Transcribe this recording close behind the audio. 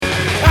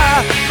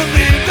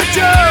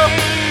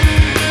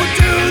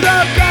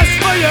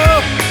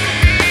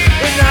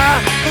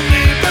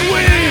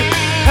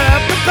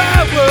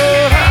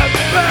power have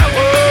the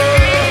power.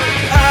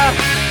 I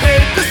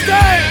hate the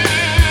state,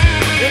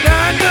 and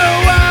I know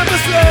I'm a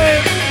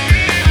slave.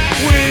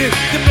 We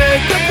can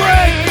make a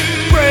break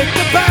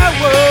the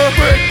power,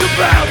 break the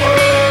power.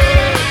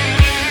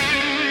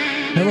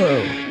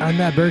 Hello, I'm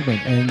Matt Bergman,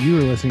 and you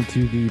are listening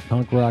to the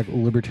Punk Rock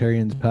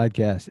Libertarians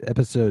Podcast,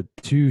 episode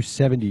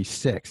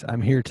 276.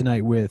 I'm here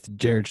tonight with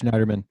Jared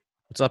Schneiderman.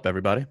 What's up,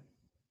 everybody?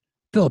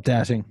 Philip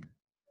Dassing.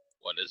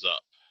 What is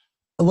up?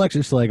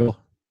 Alexis Slagle.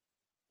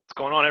 What's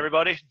going on,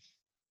 everybody?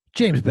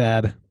 James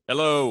Babb.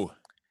 Hello.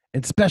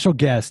 And special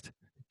guest,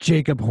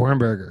 Jacob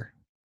Hornberger.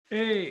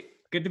 Hey,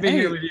 good to be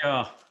here with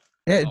y'all.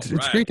 Yeah,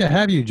 it's great to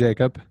have you,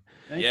 Jacob.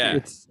 Thank Yeah.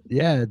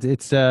 you.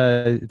 It's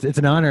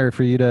an honor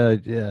for you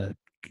to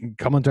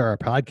come onto our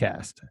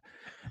podcast.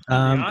 The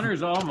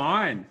honor's all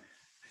mine.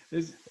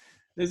 This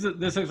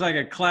looks like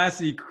a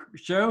classy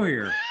show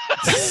here.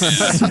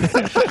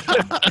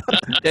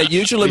 Yeah,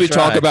 usually we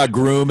talk about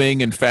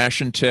grooming and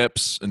fashion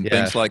tips and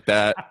things like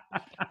that.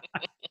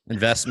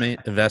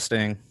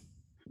 Investing.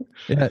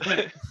 Yeah.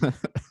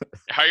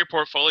 How are your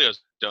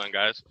portfolios doing,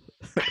 guys?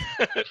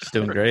 It's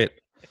doing great.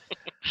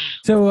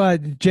 So,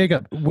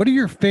 Jacob, what are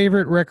your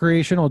favorite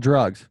recreational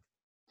drugs?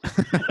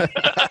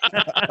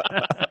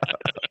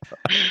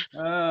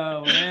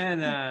 Oh man,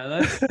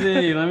 let's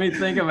see. Let me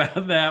think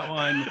about that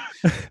one.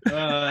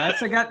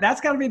 That's got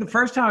to be the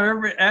first time I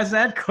ever asked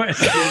that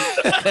question.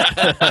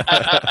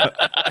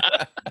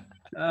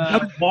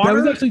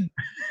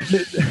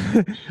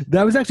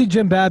 That was actually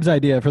Jim Babb's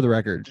idea, for the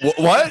record.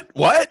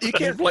 What? You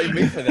can't blame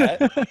me for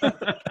that.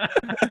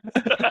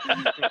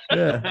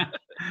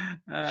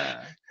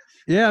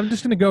 Yeah, I'm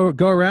just gonna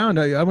go around.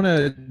 I want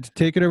to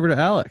take it over to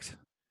Alex.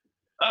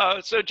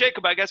 So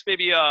Jacob, I guess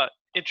maybe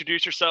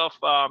introduce yourself,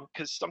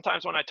 because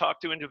sometimes when I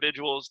talk to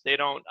individuals, they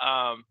don't.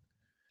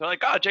 They're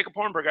like, "Oh, Jacob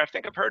Hornberger, I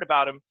think I've heard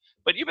about him."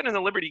 But you've been in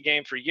the Liberty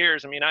game for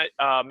years. I mean,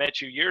 I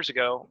met you years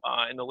ago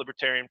in the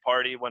Libertarian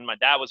Party when my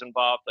dad was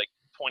involved, like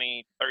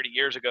 20, 30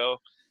 years ago.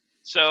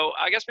 So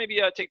I guess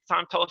maybe take the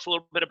time, tell us a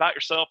little bit about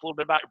yourself, a little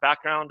bit about your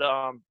background,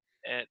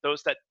 and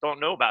those that don't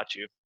know about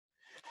you.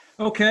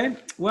 Okay.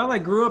 Well, I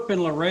grew up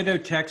in Laredo,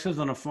 Texas,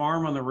 on a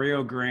farm on the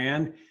Rio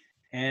Grande.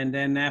 And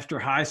then after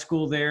high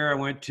school there, I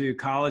went to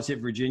college at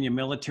Virginia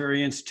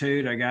Military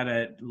Institute. I got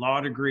a law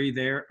degree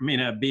there,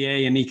 a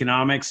BA in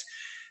economics.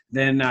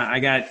 Then I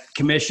got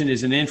commissioned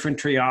as an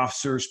infantry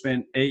officer,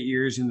 spent 8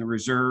 years in the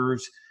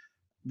reserves.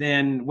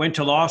 Then went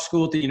to law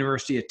school at the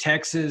University of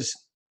Texas,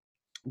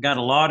 got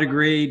a law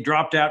degree,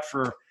 dropped out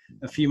for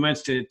a few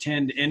months to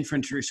attend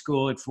infantry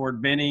school at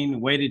Fort Benning,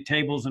 waited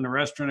tables in a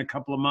restaurant a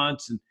couple of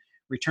months, and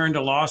returned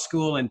to law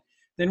school, and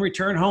then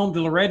returned home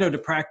to Laredo to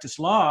practice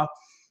law.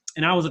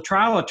 And I was a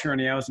trial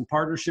attorney. I was in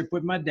partnership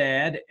with my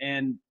dad,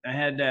 and I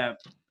had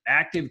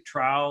active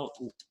trial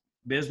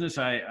business.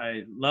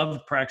 I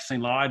loved practicing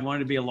law. I'd wanted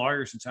to be a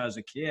lawyer since I was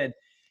a kid.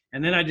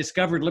 And then I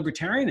discovered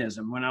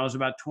libertarianism when I was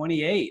about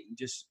 28.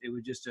 It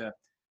was just a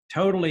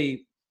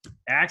totally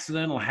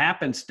accidental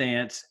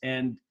happenstance,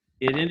 and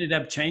it ended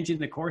up changing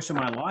the course of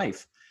my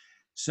life.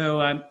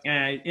 So I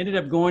ended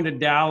up going to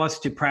Dallas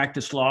to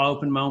practice law,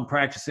 opened my own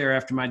practice there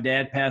after my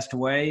dad passed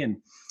away. And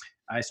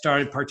I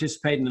started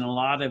participating in a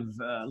lot of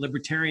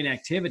libertarian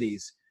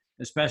activities,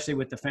 especially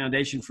with the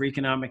Foundation for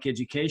Economic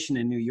Education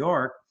in New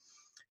York.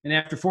 And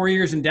after 4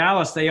 years in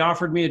Dallas, they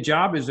offered me a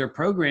job as their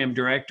program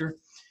director.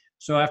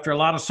 So after a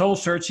lot of soul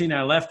searching,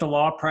 I left the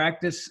law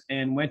practice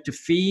and went to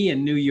FEE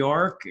in New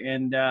York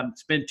and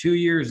spent 2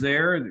 years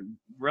there,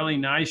 really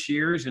nice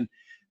years. And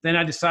then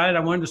I decided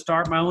I wanted to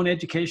start my own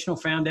educational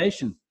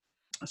foundation.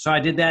 So I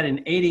did that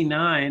in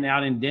 '89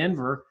 out in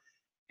Denver.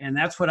 And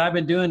that's what I've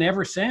been doing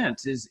ever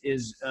since is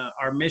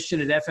our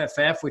mission at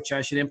FFF, which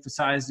I should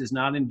emphasize does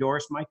not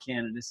endorse my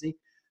candidacy,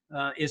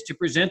 is to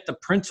present the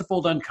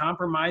principled,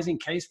 uncompromising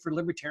case for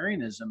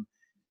libertarianism.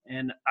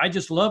 And I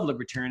just love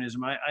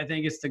libertarianism. I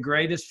think it's the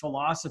greatest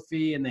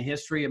philosophy in the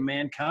history of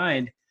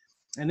mankind.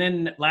 And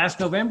then last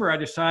November, I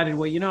decided,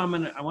 well,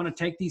 I want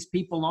to take these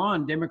people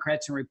on,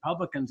 Democrats and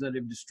Republicans that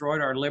have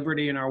destroyed our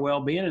liberty and our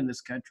well-being in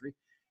this country.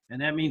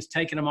 And that means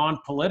taking them on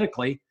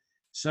politically.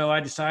 So I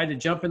decided to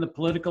jump in the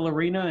political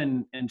arena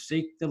and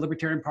seek the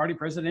Libertarian Party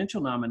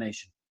presidential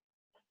nomination.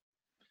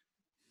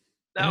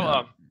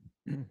 Now,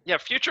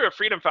 Future of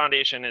Freedom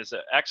Foundation is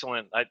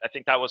excellent. I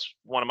think that was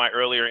one of my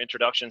earlier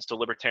introductions to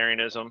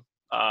libertarianism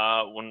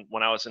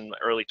when I was in my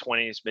early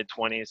 20s, mid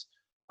 20s.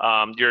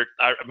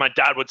 My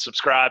dad would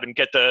subscribe and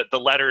get the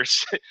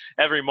letters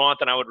every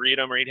month, and I would read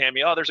them, or he'd hand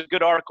me, "Oh, there's a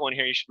good article in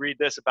here. You should read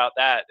this about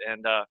that."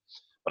 And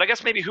but I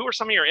guess maybe who were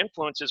some of your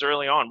influences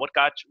early on? What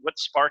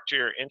sparked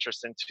your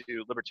interest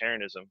into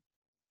libertarianism?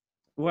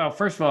 Well,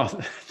 first of all,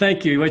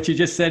 thank you. What you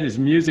just said is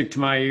music to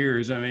my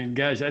ears. I mean,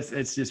 gosh,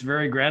 it's just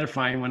very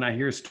gratifying when I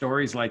hear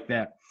stories like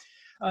that.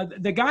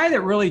 The guy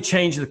that really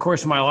changed the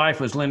course of my life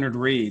was Leonard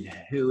Read,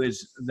 who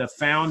is the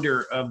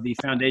founder of the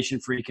Foundation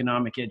for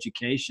Economic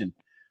Education.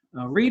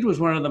 Read was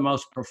one of the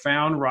most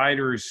profound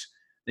writers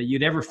that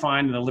you'd ever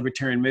find in the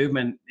libertarian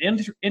movement.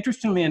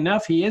 Interestingly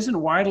enough, he isn't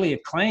widely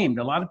acclaimed.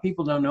 A lot of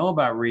people don't know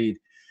about Read,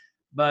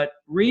 But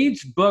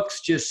Reed's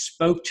books just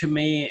spoke to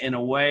me in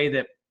a way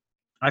that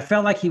I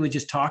felt like he was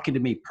just talking to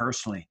me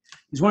personally.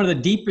 He's one of the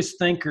deepest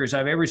thinkers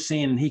I've ever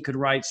seen, and he could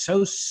write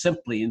so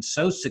simply and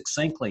so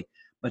succinctly,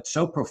 but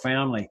so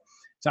profoundly.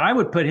 So I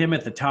would put him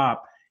at the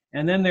top.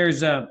 And then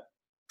there's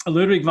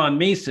Ludwig von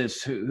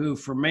Mises, who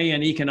for me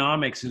in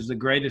economics is the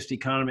greatest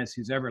economist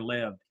who's ever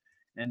lived.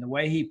 And the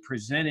way he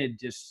presented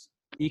just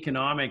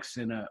economics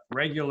in a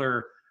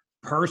regular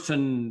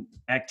person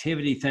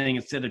activity thing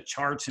instead of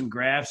charts and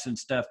graphs and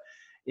stuff,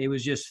 it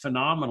was just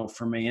phenomenal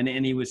for me.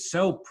 And he was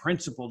so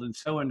principled and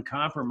so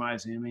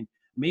uncompromising. I mean,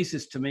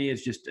 Mises to me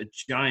is just a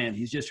giant.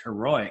 He's just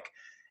heroic.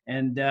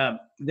 And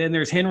then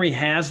there's Henry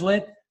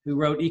Hazlitt, who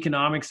wrote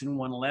Economics in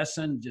One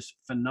Lesson, just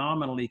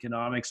phenomenal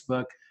economics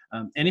book.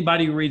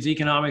 Anybody who reads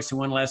Economics in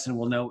One Lesson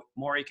will know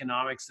more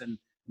economics than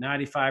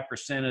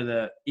 95% of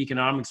the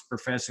economics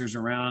professors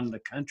around the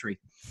country.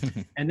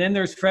 And then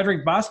there's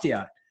Frederick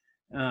Bastiat.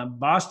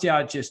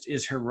 Bastiat just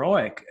is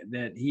heroic.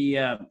 That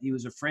he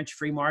was a French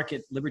free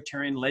market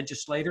libertarian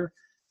legislator,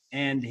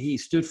 and he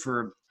stood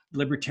for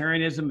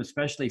libertarianism,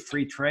 especially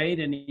free trade,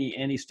 and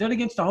he stood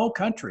against the whole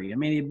country. I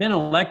mean, he'd been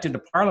elected to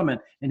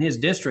parliament in his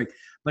district,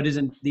 but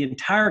the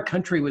entire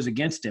country was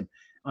against him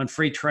on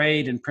free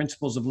trade and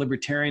principles of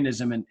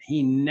libertarianism, and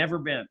he never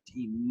bent.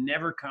 He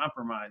never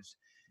compromised.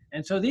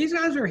 And so these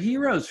guys are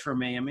heroes for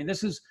me. I mean,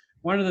 this is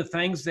one of the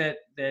things that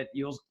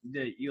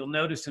you'll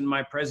notice in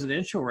my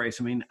presidential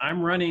race. I mean,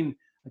 I'm running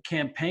a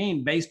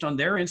campaign based on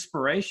their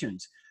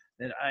inspirations.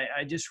 That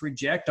I just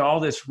reject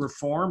all this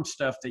reform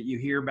stuff that you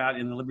hear about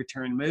in the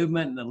libertarian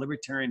movement and the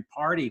Libertarian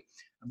Party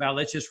about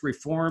let's just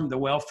reform the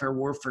welfare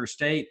warfare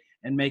state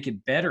and make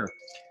it better.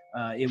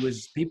 It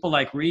was people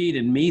like Reed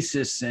and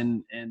Mises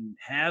and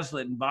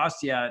Hazlitt and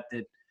Bastiat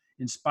that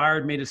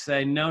inspired me to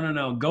say,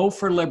 no, go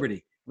for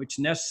liberty, which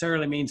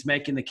necessarily means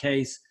making the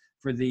case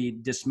for the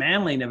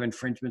dismantling of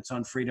infringements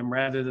on freedom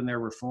rather than their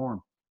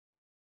reform.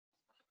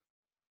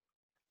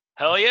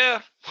 Hell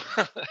yeah.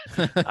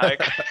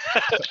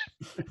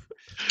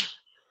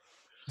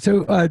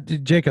 So,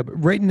 Jacob,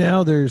 right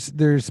now there's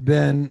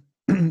kind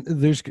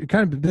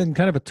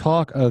of a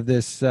talk of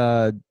this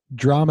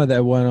drama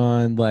that went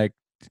on, like,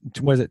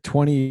 was it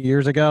 20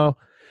 years ago,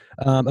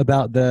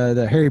 about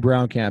the Harry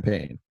Browne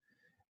campaign,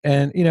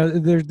 and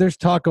there's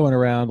talk going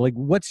around. Like,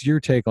 what's your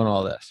take on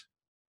all this?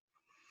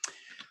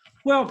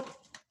 Well,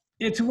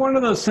 it's one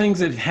of those things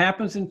that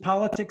happens in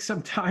politics.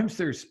 Sometimes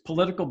there's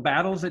political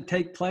battles that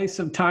take place,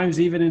 sometimes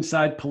even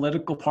inside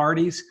political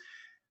parties.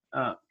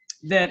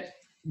 That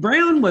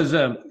Browne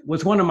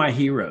was one of my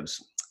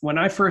heroes. When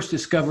I first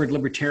discovered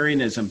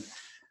libertarianism,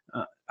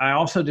 I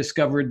also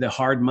discovered the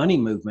hard money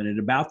movement at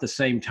about the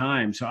same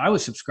time. So I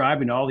was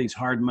subscribing to all these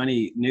hard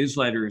money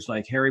newsletters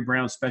like Harry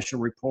Browne's Special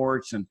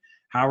Reports and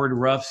Howard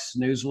Ruff's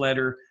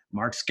newsletter,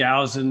 Mark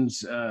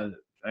Skousen's,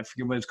 I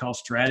forget what it's called,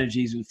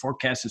 Strategies and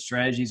Forecasted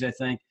Strategies, I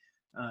think,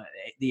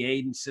 the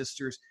Aiden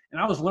Sisters.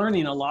 And I was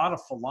learning a lot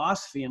of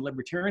philosophy and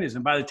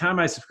libertarianism. By the time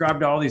I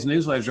subscribed to all these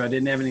newsletters, I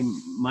didn't have any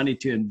money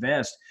to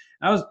invest.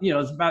 I was, it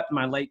was about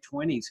my late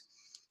 20s.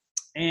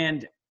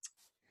 And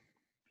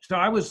so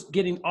I was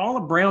getting all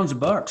of Browne's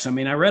books. I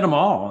mean, I read them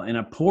all and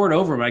I poured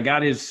over them. I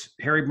got his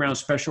Harry Browne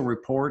Special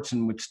Reports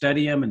and would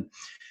study them. And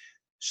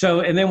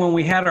then when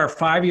we had our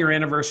 5-year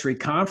anniversary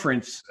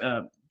conference,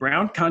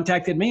 Browne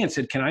contacted me and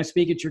said, can I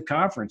speak at your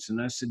conference?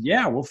 And I said,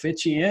 yeah, we'll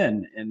fit you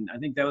in. And I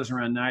think that was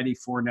around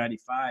 94,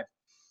 95.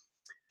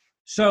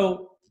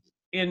 So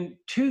in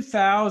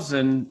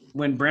 2000,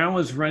 when Browne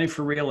was running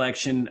for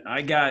re-election,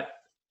 I got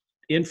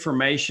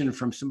information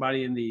from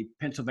somebody in the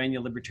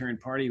Pennsylvania Libertarian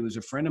Party who was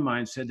a friend of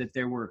mine, said that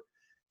there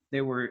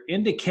were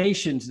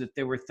indications that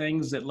there were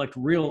things that looked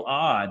real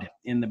odd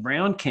in the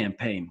Browne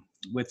campaign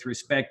with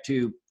respect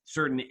to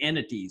certain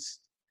entities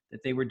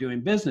that they were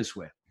doing business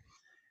with.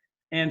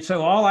 And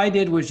so all I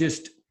did was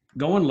just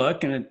go and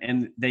look,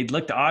 and they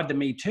looked odd to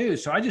me too.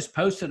 So I just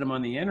posted them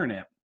on the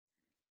internet.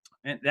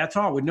 And that's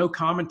all, with no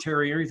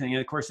commentary or anything.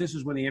 And of course, this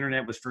is when the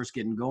internet was first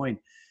getting going.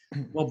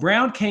 Well,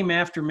 Browne came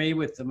after me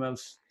with the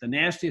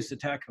nastiest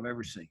attack I've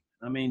ever seen.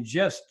 I mean,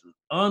 just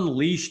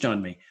unleashed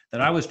on me that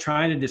I was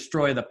trying to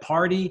destroy the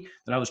party,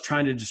 that I was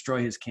trying to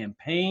destroy his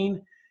campaign.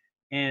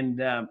 And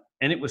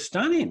it was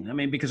stunning. I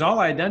mean, because all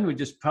I had done was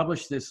just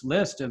publish this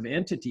list of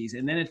entities.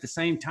 And then at the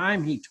same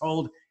time, he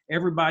told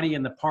everybody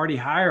in the party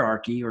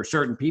hierarchy, or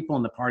certain people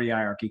in the party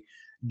hierarchy,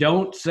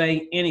 don't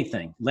say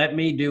anything. Let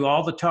me do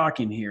all the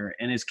talking here.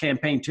 And his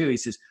campaign too, he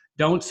says,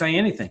 don't say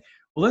anything.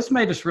 Well, this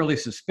made us really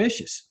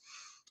suspicious.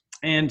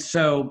 And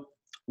so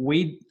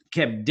we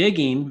kept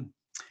digging,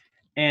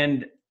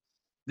 and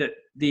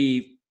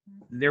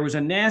there was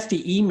a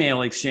nasty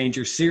email exchange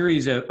or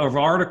series of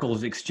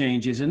articles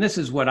exchanges. And this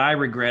is what I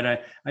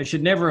regret. I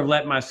should never have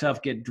let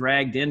myself get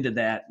dragged into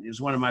that. It was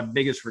one of my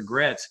biggest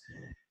regrets.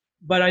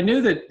 But I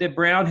knew that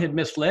Browne had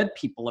misled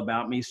people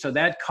about me. So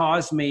that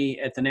caused me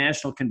at the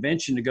national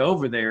convention to go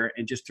over there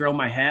and just throw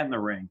my hat in the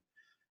ring,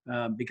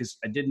 because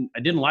I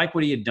didn't like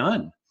what he had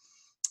done.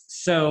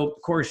 So,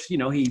 of course,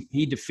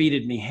 he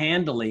defeated me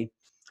handily.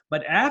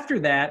 But after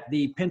that,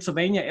 the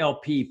Pennsylvania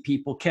LP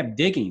people kept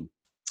digging.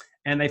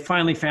 And they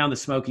finally found the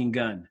smoking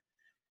gun.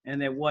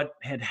 And that what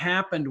had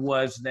happened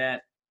was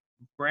that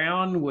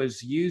Brown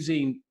was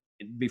using,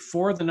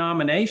 before the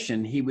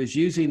nomination, he was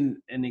using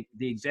the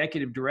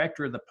executive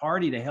director of the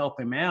party to help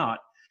him out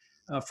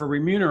for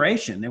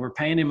remuneration. They were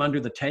paying him under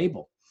the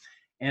table.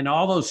 And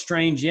all those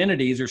strange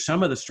entities, or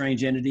some of the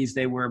strange entities,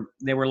 they were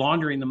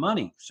laundering the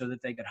money so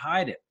that they could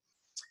hide it.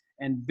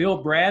 And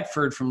Bill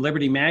Bradford from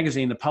Liberty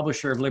Magazine, the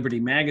publisher of Liberty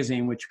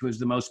Magazine, which was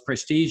the most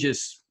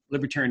prestigious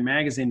libertarian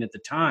magazine at the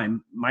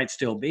time, might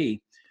still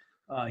be,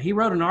 he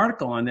wrote an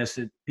article on this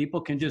that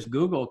people can just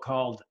Google,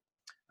 called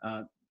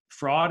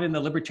Fraud in the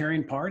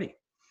Libertarian Party.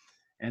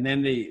 And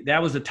then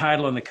that was the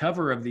title on the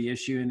cover of the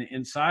issue, and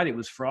inside it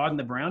was Fraud in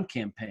the Brown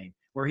Campaign,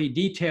 where he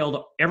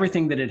detailed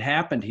everything that had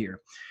happened here.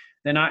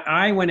 Then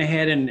I went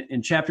ahead and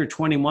in chapter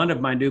 21 of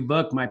my new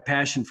book, My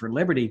Passion for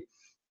Liberty,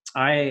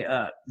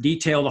 I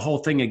detail the whole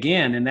thing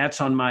again, and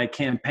that's on my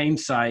campaign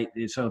site.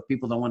 So if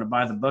people don't want to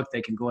buy the book,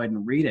 they can go ahead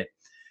and read it.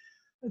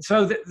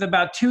 So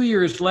about 2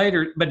 years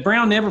later, but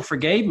Brown never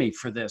forgave me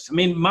for this. I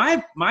mean,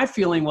 my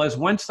feeling was,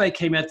 once they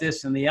came at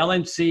this and the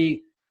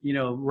LNC,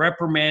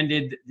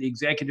 reprimanded the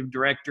executive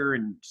director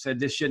and said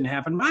this shouldn't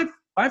happen,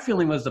 my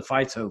feeling was the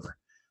fight's over.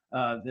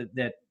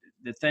 That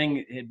the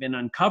thing had been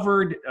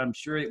uncovered. I'm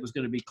sure it was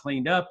going to be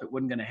cleaned up. It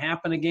wasn't going to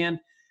happen again.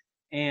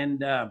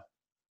 And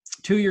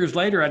 2 years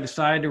later, I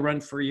decided to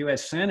run for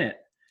U.S. Senate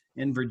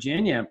in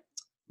Virginia.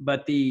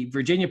 But the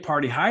Virginia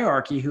party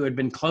hierarchy, who had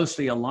been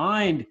closely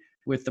aligned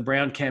with the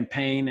Brown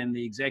campaign and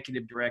the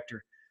executive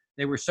director,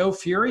 they were so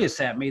furious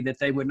at me that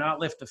they would not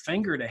lift a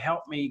finger to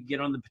help me get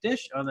on the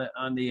petition,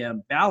 on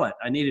the ballot.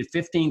 I needed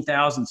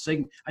 15,000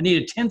 I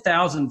needed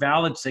 10,000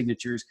 valid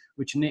signatures,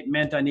 which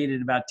meant I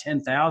needed about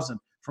 10,000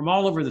 from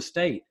all over the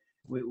state.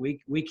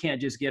 We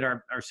can't just get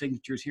our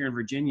signatures here in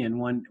Virginia in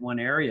one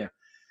area.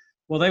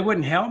 Well, they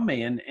wouldn't help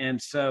me,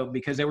 and so,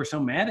 because they were so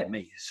mad at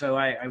me. So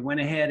I went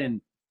ahead and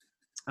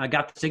I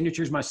got the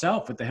signatures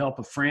myself with the help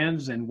of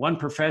friends and one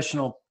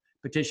professional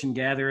petition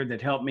gatherer that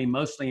helped me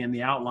mostly in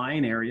the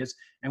outlying areas,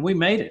 and we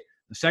made it.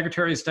 The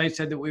Secretary of State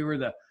said that we were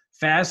the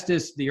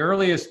fastest, the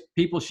earliest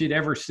people she'd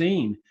ever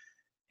seen.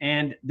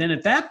 And then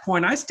at that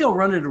point, I still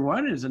wanted to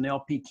run it as an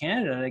LP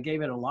candidate. I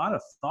gave it a lot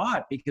of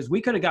thought because we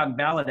could have gotten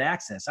ballot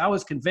access. I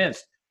was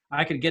convinced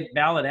I could get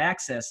ballot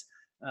access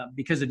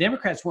because the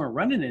Democrats weren't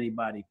running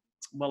anybody.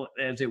 Well,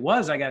 as it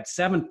was, I got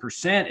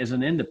 7% as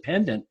an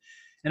independent.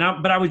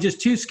 But I was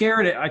just too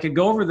scared. I could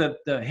go over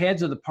the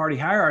heads of the party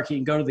hierarchy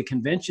and go to the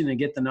convention and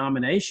get the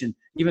nomination,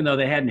 even though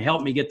they hadn't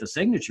helped me get the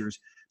signatures.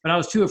 But I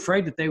was too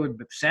afraid that they would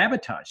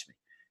sabotage me.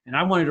 And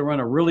I wanted to run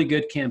a really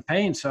good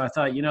campaign. So I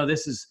thought,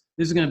 this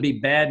is going to be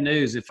bad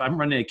news if I'm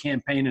running a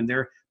campaign and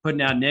they're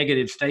putting out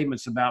negative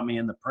statements about me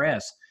in the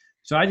press.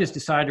 So I just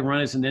decided to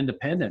run as an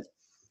independent.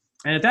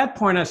 And at that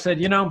point I said,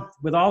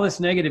 with all this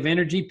negative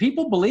energy,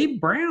 people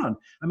believe Brown.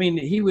 I mean,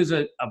 he was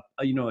a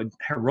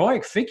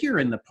heroic figure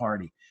in the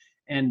party.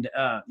 And,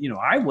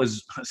 I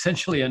was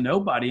essentially a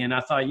nobody. And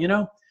I thought,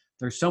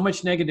 there's so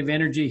much negative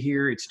energy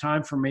here. It's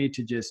time for me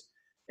to just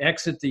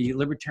exit the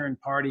Libertarian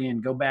Party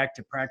and go back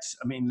to practice,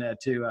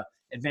 to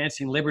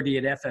advancing liberty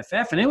at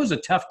FFF. And it was a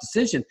tough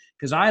decision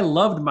because I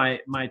loved my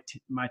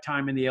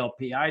time in the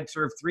LP. I had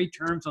served 3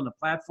 terms on the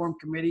platform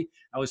committee.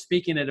 I was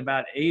speaking at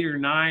about 8 or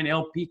 9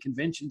 LP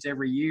conventions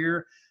every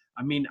year.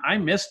 I mean, I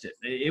missed it.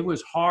 It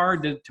was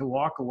hard to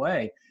walk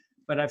away,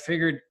 but I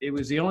figured it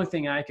was the only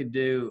thing I could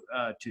do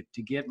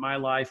to get my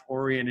life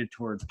oriented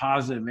towards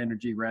positive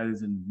energy rather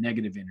than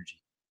negative energy.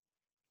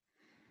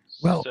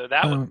 Well, so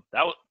that was.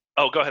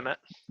 Oh, go ahead, Matt.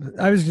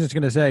 I was just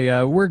going to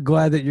say, we're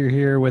glad that you're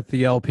here with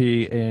the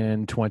LP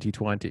in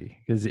 2020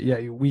 because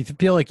we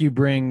feel like you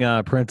bring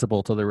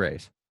principle to the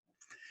race.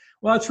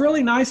 Well, it's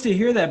really nice to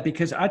hear that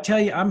because I tell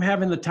you, I'm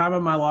having the time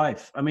of my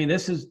life. I mean,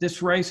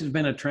 this race has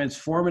been a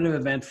transformative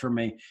event for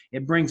me.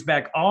 It brings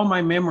back all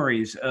my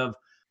memories of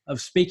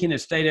speaking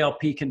at state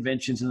LP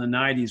conventions in the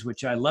 90s,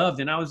 which I loved.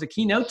 And I was a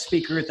keynote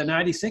speaker at the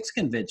 96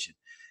 convention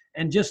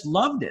and just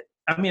loved it.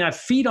 I mean, I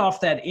feed off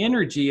that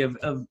energy of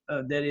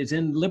that is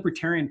in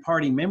Libertarian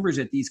Party members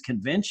at these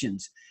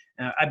conventions.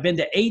 I've been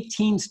to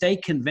 18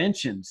 state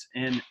conventions,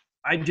 and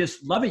I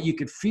just love it. You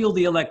could feel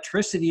the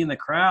electricity in the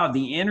crowd,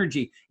 the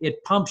energy.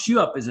 It pumps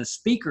you up as a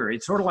speaker.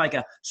 It's sort of like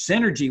a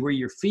synergy where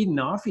you're feeding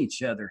off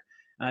each other.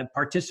 I've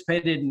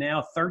participated in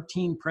now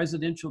 13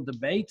 presidential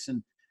debates,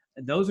 and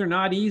those are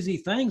not easy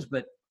things,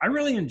 but I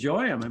really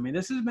enjoy them. I mean,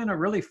 this has been a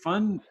really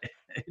fun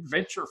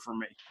adventure for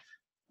me.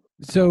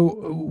 So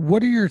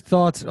what are your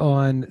thoughts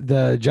on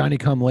the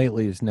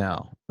Johnny-come-latelys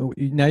now?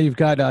 Now you've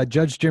got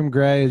Judge Jim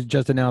Gray has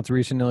just announced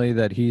recently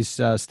that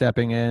he's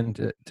stepping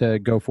in to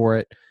go for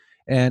it,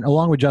 and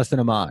along with Justin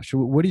Amash.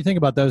 What do you think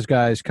about those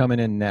guys coming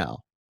in now?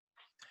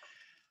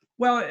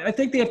 Well, I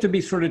think they have to be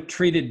sort of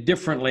treated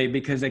differently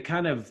because they've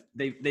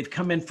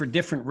come in for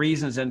different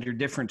reasons under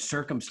different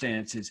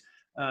circumstances.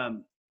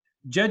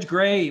 Judge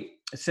Gray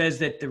says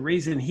that the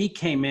reason he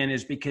came in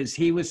is because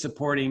he was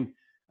supporting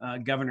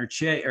Senator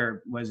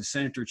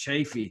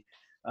Chafee,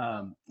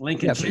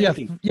 Lincoln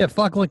Chafee. Yeah,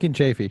 fuck Lincoln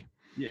Chafee.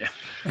 Yeah.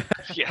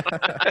 Yeah.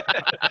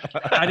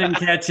 I didn't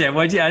catch that.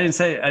 I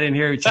didn't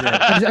hear what you said.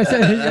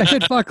 I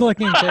said fuck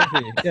licking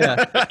Chafee.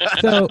 Yeah.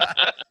 So,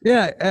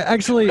 yeah,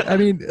 actually, I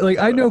mean, like,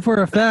 I know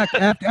for a fact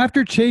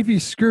after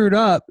Chafee screwed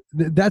up,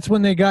 that's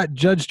when they got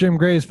Judge Jim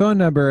Gray's phone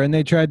number and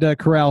they tried to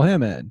corral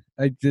him in.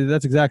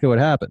 That's exactly what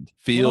happened.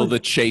 Feel the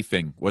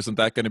chafing. Wasn't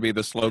that going to be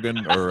the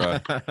slogan?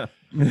 Or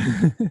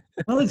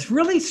Well, it's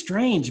really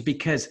strange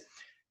because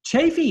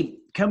Chafee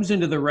comes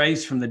into the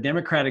race from the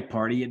Democratic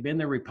Party. He had been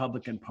the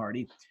Republican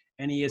Party,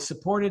 and he has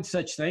supported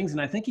such things, and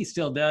I think he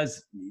still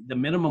does, the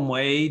minimum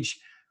wage,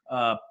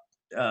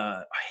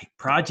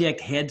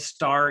 Project Head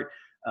Start,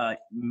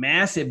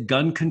 massive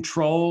gun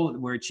control,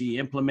 which he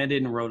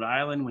implemented in Rhode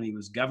Island when he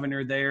was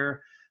governor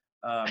there.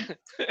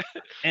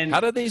 And how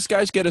do these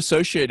guys get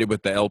associated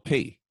with the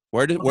LP?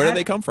 Where do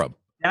they come from?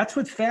 That's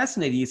what's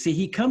fascinating. You see,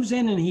 he comes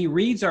in and he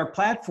reads our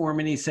platform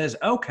and he says,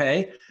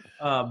 okay,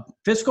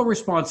 fiscal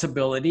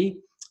responsibility,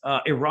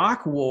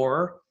 Iraq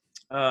war,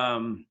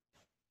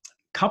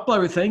 couple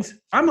other things.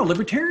 I'm a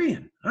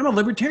libertarian.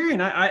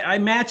 I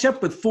match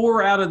up with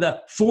 4 out of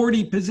the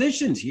 40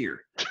 positions here.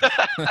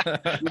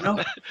 You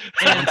know?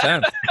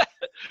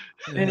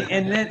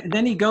 And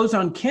then he goes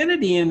on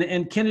Kennedy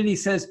and Kennedy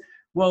says,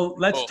 well,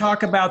 let's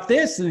talk about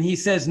this. And he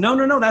says,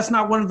 no, that's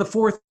not one of the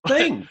 4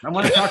 things. I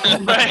want to talk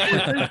about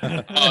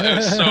that. Oh, it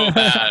was so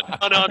bad.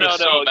 No.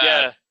 So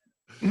bad.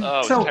 Yeah.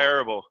 Oh, So- it's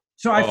terrible.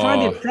 So I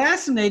find it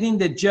fascinating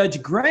that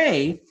Judge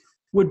Gray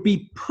would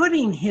be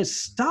putting his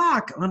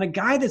stock on a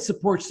guy that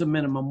supports the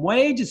minimum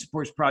wage, that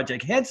supports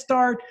Project Head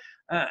Start,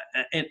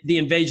 and the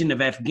invasion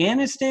of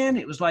Afghanistan.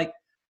 It was like,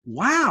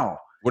 wow.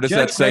 What does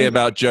Judge that say Gray-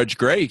 about Judge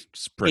Gray's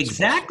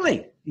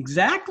principles?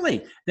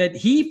 Exactly. That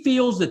he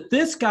feels that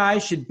this guy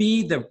should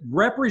be the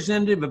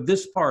representative of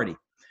this party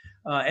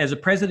as a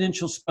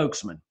presidential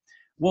spokesman.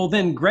 Well,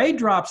 then Gray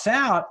drops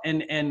out,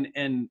 and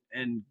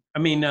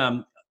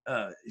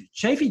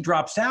Chafee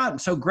drops out,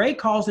 and so Gray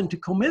calls him to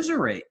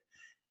commiserate,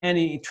 and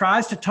he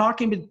tries to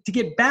talk him to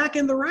get back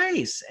in the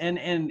race,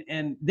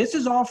 and this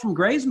is all from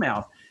Gray's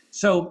mouth.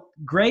 So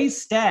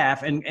Gray's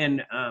staff and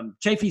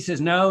Chafee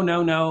says, no,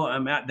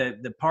 I'm out.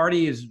 The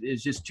party is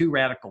just too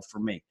radical for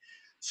me.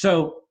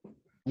 So,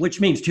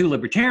 which means too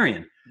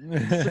libertarian.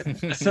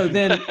 So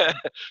then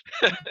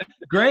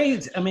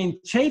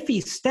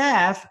Chafee's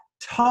staff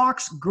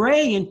talks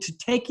Gray into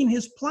taking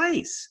his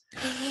place.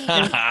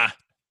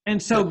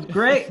 And so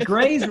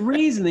Gray's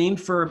reasoning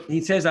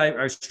he says,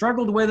 I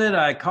struggled with it.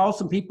 I called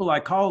some people.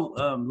 I called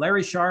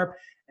Larry Sharpe,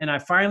 and I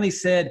finally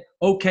said,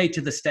 okay to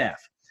the staff.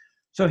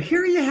 So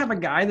here you have a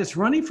guy that's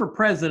running for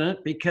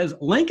president because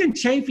Lincoln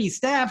Chafee's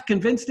staff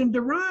convinced him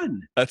to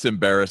run. That's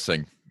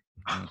embarrassing.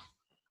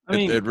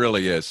 It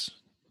really is.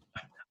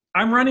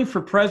 I'm running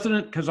for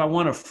president because I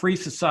want a free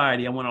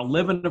society. I want to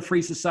live in a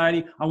free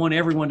society. I want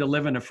everyone to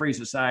live in a free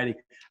society,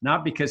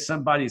 not because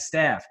somebody's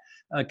staff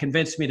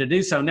convinced me to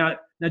do so. Now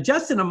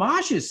Justin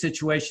Amash's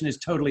situation is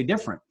totally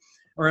different,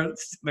 or at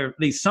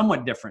least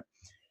somewhat different.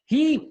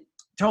 He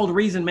told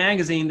Reason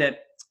Magazine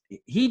that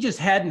he just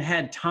hadn't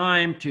had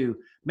time to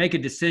make a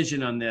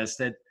decision on this,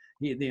 that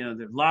there's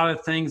a lot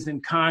of things in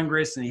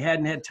Congress and he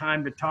hadn't had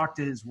time to talk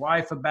to his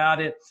wife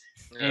about it.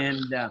 And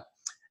that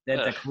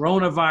the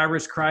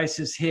coronavirus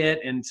crisis hit.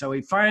 And so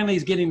he finally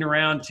is getting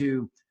around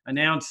to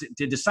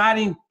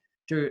deciding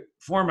to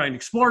form an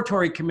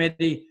exploratory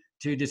committee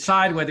to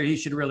decide whether he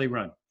should really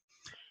run.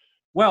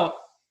 Well,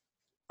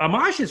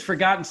 Amash has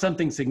forgotten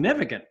something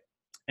significant,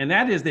 and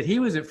that is that he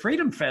was at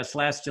Freedom Fest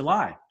last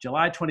July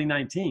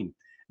 2019.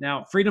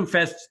 Now, Freedom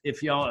Fest,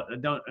 if y'all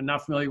are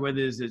not familiar with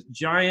it, is a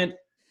giant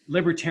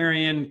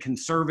libertarian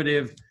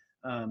conservative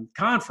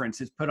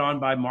conference. It's put on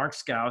by Mark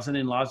Skousen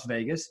in Las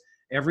Vegas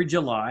every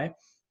July,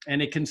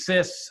 and it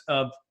consists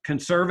of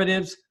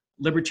conservatives,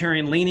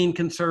 libertarian-leaning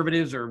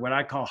conservatives, or what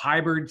I call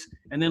hybrids,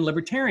 and then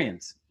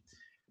libertarians.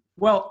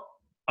 Well,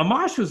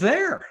 Amash was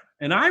there,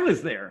 and I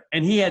was there,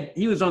 and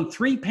he was on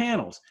 3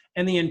 panels,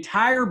 and the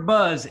entire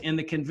buzz in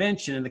the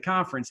convention and the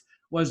conference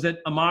was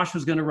that Amash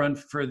was going to run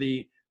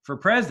for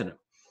president.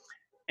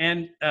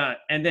 And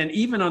then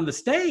even on the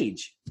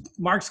stage,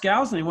 Mark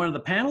Skousen, in one of the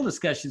panel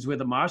discussions with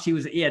Amash,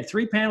 he had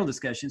 3 panel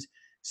discussions,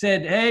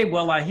 said, hey,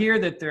 well, I hear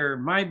that there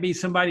might be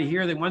somebody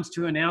here that wants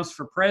to announce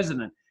for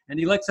president. And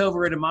he looks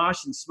over at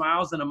Amash and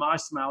smiles, and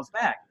Amash smiles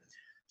back.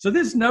 So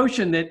this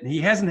notion that he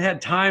hasn't had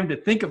time to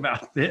think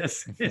about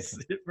this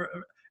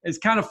is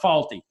kind of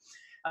faulty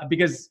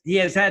because he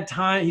has had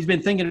time. He's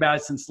been thinking about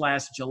it since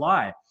last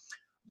July.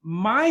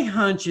 My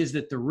hunch is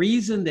that the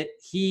reason that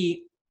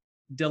he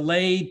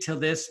delayed till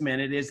this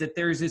minute is that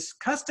there's this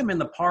custom in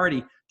the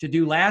party to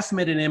do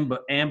last-minute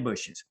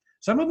ambushes,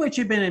 some of which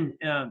have been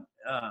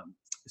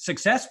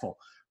successful,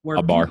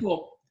 where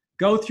people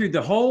go through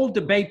the whole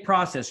debate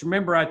process.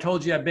 Remember, I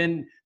told you I've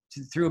been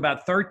through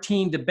about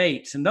 13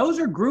 debates, and those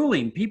are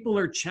grueling. People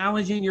are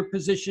challenging your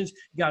positions.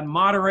 You got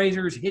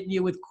moderators hitting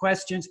you with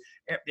questions.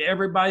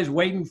 Everybody's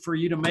waiting for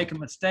you to make a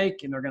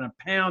mistake, and they're going to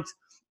pounce.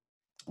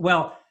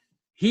 Well,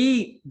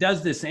 he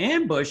does this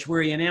ambush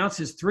where he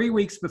announces 3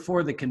 weeks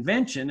before the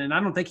convention, and I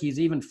don't think he's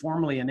even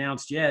formally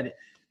announced yet,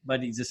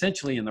 but he's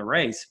essentially in the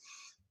race,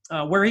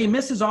 where he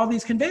misses all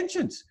these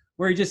conventions,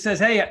 where he just says,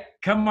 hey,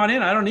 come on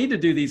in. I don't need to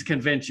do these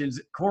conventions.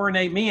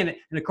 Coronate me. And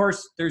of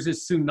course, there's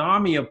this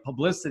tsunami of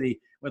publicity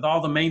with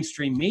all the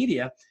mainstream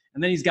media.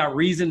 And then he's got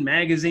Reason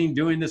Magazine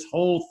doing this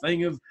whole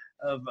thing of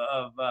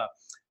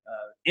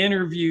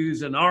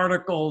interviews and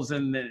articles.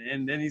 And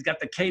then he's got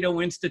the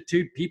Cato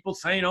Institute, people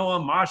saying, oh,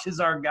 Amash is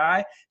our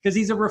guy, because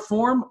he's a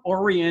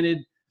reform-oriented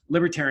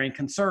libertarian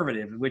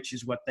conservative, which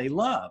is what they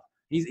love.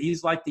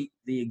 He's like the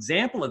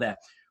example of that.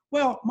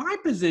 Well, my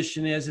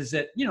position is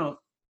that,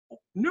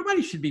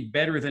 nobody should be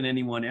better than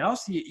anyone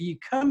else. You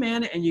come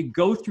in and you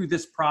go through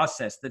this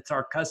process. That's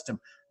our custom.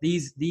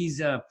 These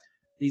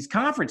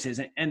conferences,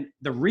 and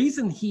the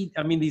reason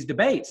these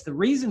debates, the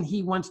reason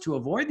he wants to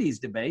avoid these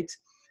debates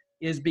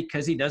is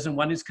because he doesn't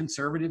want his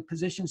conservative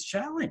positions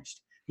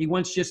challenged. He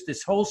wants just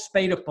this whole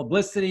spate of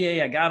publicity.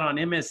 Hey, I got on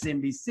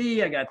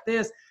MSNBC, I got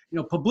this,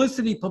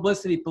 publicity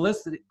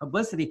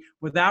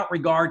without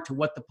regard to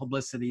what the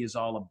publicity is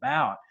all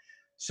about.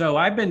 So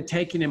I've been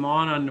taking him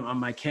on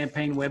my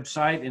campaign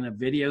website in a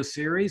video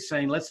series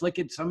saying, let's look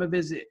at some of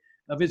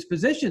his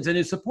positions. And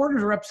his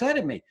supporters are upset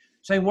at me,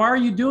 saying, why are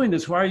you doing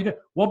this? Why are you doing?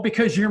 Well,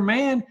 because your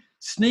man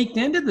sneaked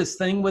into this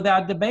thing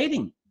without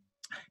debating.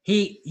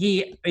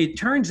 It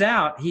turns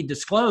out he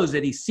disclosed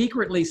that he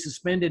secretly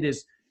suspended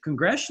his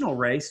congressional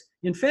race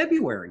in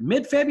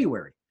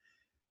mid-February.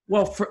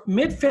 Well, for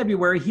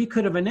mid-February, he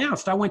could have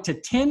announced, I went to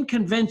 10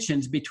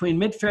 conventions between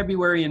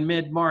mid-February and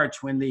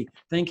mid-March when the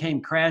thing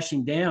came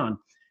crashing down.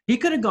 He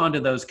could have gone to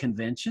those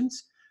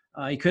conventions.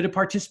 He could have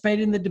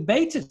participated in the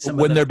debates at some.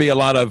 Wouldn't there be a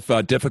lot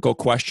of difficult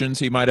questions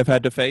he might have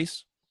had to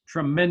face?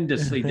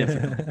 Tremendously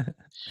difficult.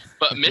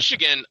 But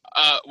Michigan,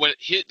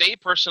 they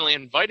personally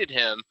invited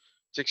him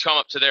to come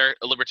up to their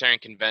libertarian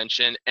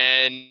convention,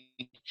 and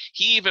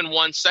he even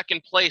won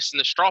second place in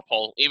the straw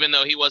poll, even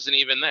though he wasn't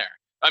even there.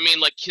 I mean,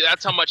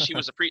 that's how much he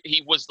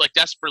was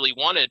desperately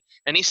wanted,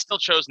 and he still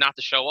chose not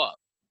to show up.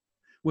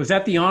 Was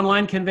that the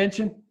online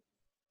convention?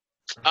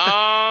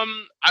 I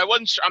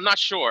wasn't sure. I'm not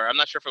sure. I'm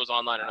not sure if it was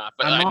online or not,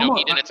 but I know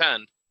he didn't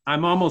attend.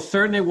 I'm almost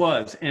certain it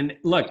was. And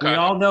look, we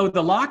all know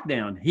the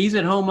lockdown. He's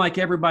at home like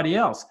everybody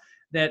else.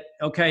 That,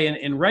 okay,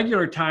 in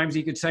regular times,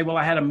 he could say, well,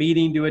 I had a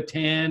meeting to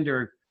attend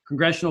or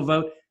congressional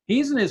vote.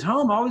 He's in his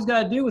home. All he's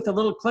got to do with a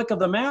little click of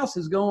the mouse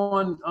is go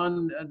on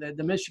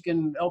the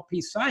Michigan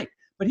LP site.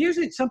 But here's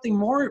something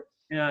more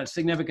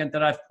significant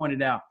that I've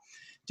pointed out.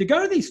 To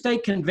go to these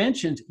state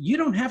conventions, you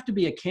don't have to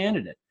be a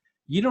candidate.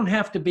 You don't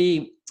have to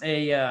be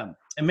a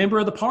member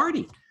of the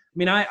party. I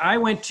mean, I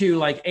went to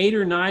like 8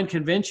 or 9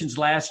 conventions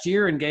last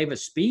year and gave a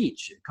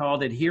speech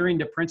called Adhering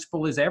to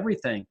Principle is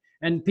Everything.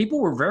 And people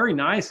were very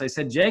nice. They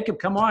said, Jacob,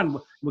 come on,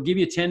 we'll give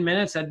you 10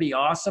 minutes. That'd be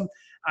awesome.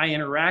 I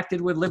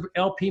interacted with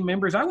LP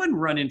members. I wasn't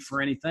running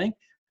for anything.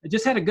 I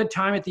just had a good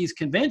time at these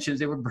conventions.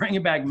 They were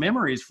bringing back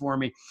memories for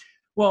me.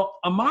 Well,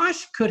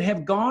 Amash could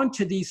have gone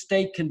to these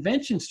state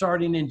conventions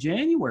starting in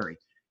January.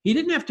 He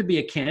didn't have to be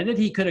a candidate.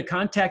 He could have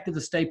contacted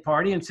the state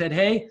party and said,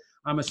 hey,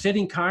 I'm a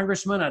sitting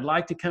congressman. I'd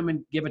like to come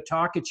and give a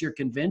talk at your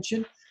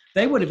convention.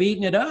 They would have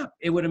eaten it up.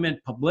 It would have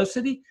meant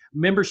publicity,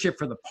 membership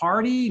for the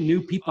party,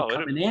 new people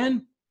coming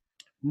in.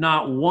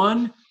 Not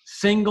one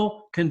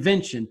single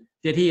convention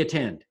did he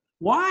attend.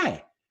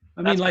 Why?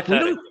 I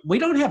mean, we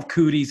don't have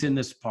cooties in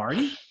this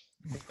party.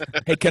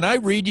 Hey, can I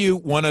read you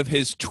one of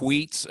his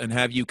tweets and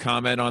have you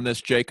comment on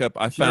this, Jacob?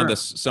 I found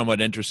this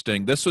somewhat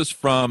interesting. This was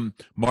from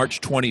March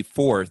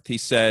 24th. He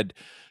said,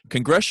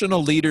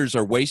 congressional leaders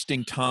are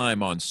wasting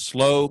time on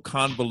slow,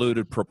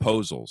 convoluted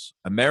proposals.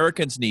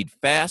 Americans need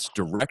fast,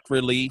 direct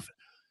relief.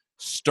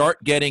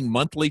 Start getting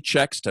monthly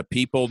checks to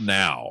people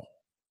now.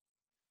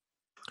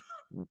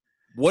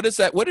 What is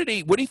that? What do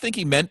you think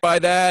he meant by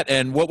that?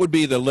 And what would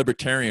be the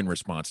libertarian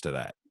response to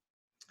that?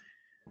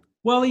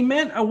 Well, he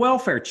meant a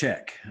welfare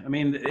check. I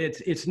mean,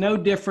 it's no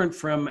different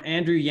from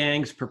Andrew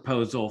Yang's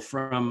proposal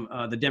from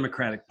the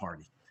Democratic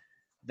Party,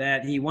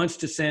 that he wants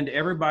to send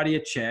everybody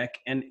a check.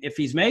 And if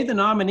he's made the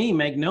nominee,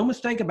 make no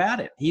mistake about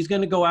it, he's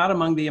going to go out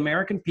among the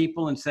American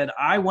people and said,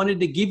 I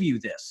wanted to give you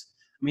this.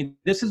 I mean,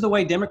 this is the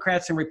way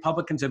Democrats and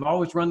Republicans have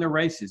always run their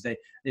races.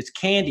 It's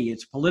candy.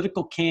 It's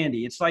political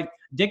candy. It's like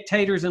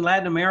dictators in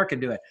Latin America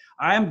do it.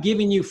 I'm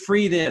giving you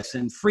free this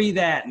and free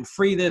that and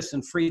free this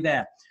and free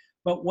that.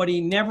 But what he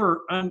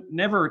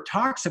never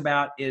talks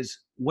about is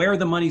where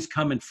the money's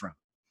coming from.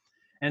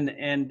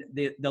 And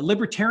the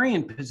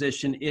libertarian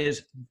position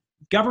is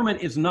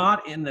government is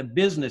not in the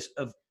business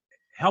of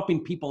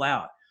helping people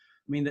out.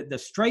 I mean, the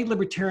straight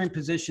libertarian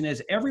position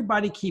is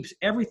everybody keeps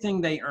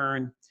everything they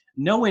earn,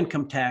 no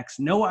income tax,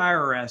 no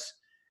IRS,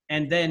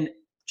 and then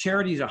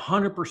charity is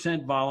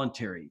 100%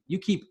 voluntary. You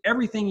keep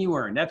everything you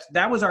earn.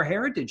 That was our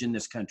heritage in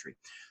this country.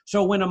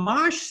 So when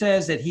Amash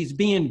says that he's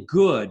being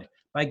good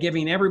by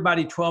giving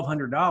everybody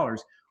 $1,200,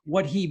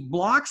 what he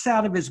blocks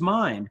out of his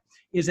mind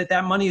is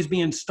that money is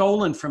being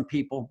stolen from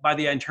people by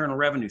the Internal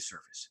Revenue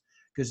Service,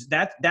 because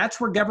that's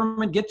where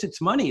government gets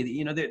its money.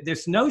 You know,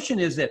 this notion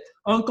is that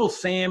Uncle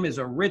Sam is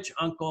a rich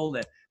uncle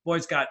that,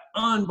 boy's got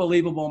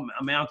unbelievable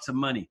amounts of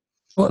money.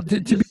 Well,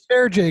 to be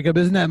fair, Jacob,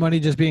 isn't that money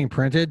just being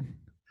printed?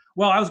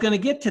 Well, I was going to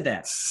get to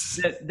that.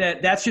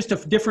 That's just a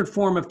different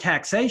form of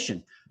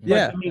taxation. But,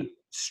 Yeah. I mean,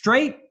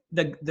 straight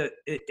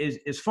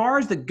as far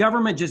as the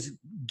government just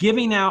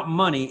giving out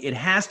money, it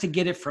has to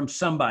get it from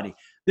somebody.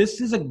 This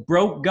is a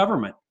broke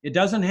government. It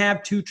doesn't have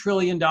 $2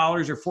 trillion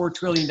or $4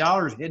 trillion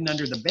hidden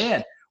under the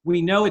bed.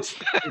 We know it's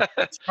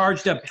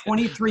charged up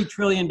 $23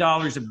 trillion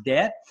of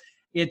debt.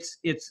 It's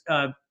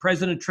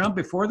President Trump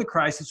before the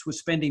crisis was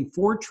spending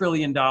 $4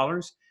 trillion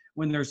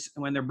when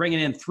they're bringing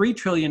in $3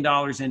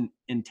 trillion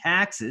in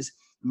taxes.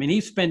 I mean,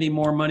 he's spending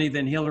more money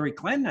than Hillary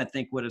Clinton, I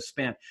think, would have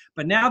spent.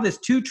 But now this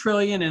 $2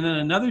 trillion and then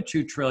another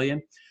 $2 trillion.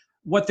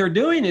 What they're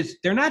doing is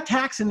they're not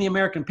taxing the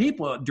American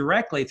people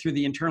directly through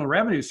the Internal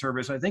Revenue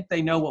Service. I think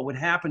they know what would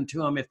happen to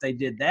them if they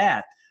did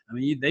that. I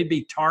mean, they'd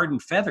be tarred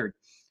and feathered,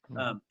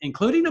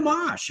 including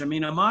Amash. I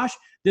mean, Amash,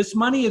 this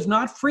money is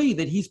not free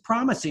that he's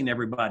promising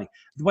everybody.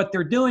 What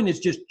they're doing is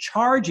just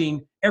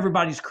charging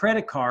everybody's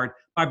credit card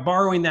by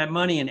borrowing that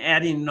money and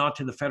adding it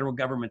onto the federal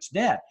government's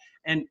debt.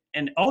 And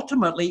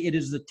ultimately, it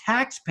is the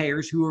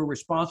taxpayers who are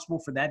responsible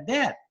for that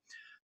debt.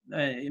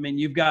 I mean,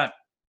 you've got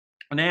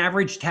an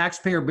average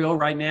taxpayer bill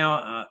right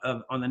now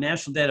on the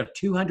national debt of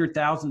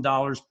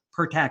 $200,000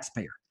 per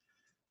taxpayer.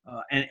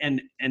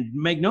 And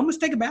make no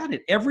mistake about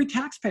it, every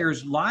taxpayer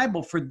is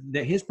liable for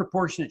his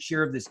proportionate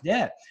share of this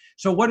debt.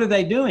 So what are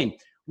they doing?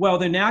 Well,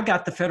 they now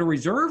got the Federal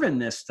Reserve in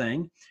this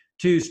thing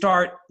to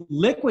start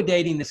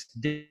liquidating this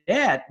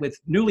debt with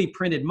newly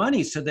printed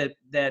money so that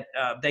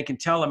they can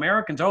tell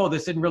Americans, oh,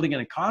 this isn't really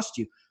going to cost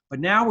you. But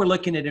now we're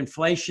looking at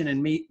inflation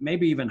and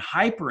maybe even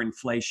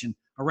hyperinflation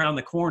around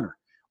the corner,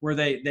 where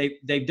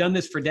they've done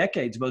this for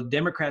decades, both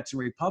Democrats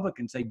and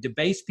Republicans. They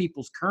debase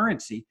people's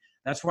currency.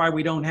 That's why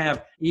we don't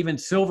have even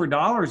silver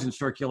dollars in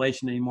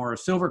circulation anymore, or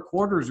silver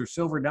quarters or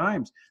silver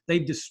dimes.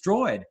 They've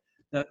destroyed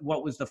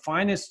what was the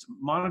finest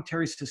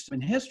monetary system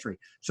in history.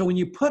 So when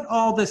you put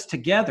all this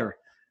together,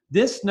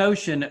 this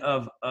notion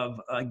of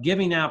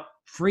giving out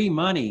free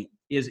money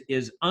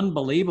is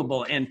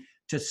unbelievable. And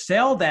to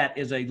sell that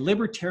as a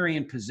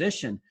libertarian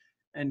position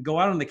and go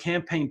out on the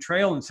campaign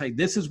trail and say,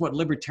 this is what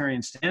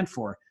libertarians stand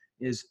for,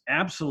 is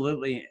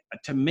absolutely,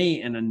 to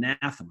me, an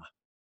anathema.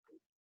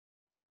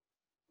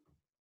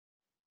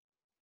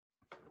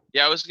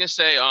 Yeah, I was going to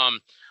say,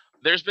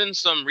 there's been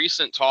some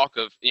recent talk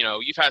of,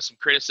 you've had some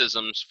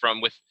criticisms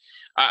from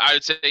I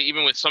would say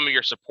even with some of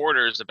your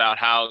supporters about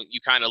how you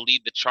kind of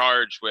lead the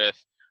charge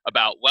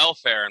about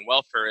welfare and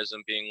welfareism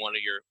being one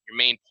of your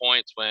main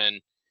points when,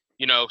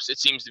 it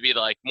seems to be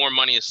like more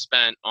money is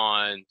spent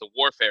on the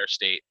warfare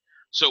state.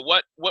 So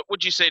what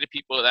would you say to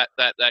people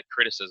that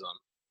criticism?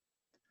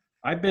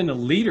 I've been a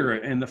leader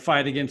in the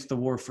fight against the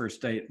warfare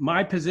state.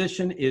 My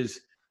position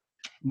is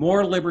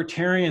more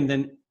libertarian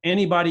than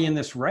anybody in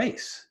this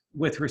race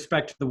with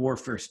respect to the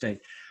warfare state.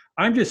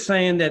 I'm just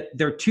saying that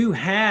they're two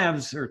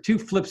halves or two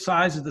flip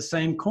sides of the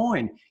same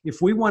coin.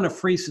 If we want a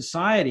free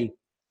society,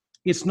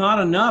 it's not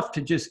enough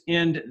to just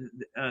end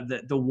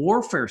the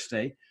warfare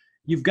state.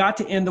 You've got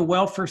to end the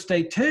welfare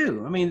state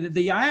too. I mean,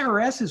 the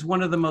IRS is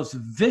one of the most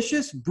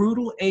vicious,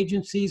 brutal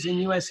agencies in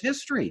U.S.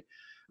 history.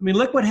 I mean,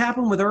 look what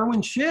happened with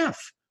Irwin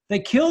Schiff. They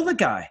killed the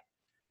guy.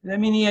 I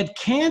mean, he had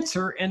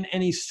cancer and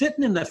he's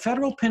sitting in the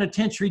federal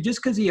penitentiary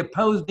just because he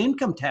opposed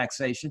income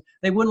taxation.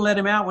 They wouldn't let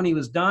him out when he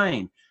was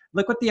dying.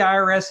 Look what the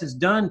IRS has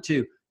done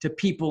to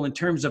people in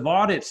terms of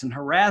audits and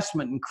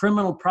harassment and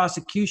criminal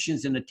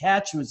prosecutions and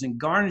attachments and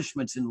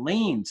garnishments and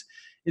liens.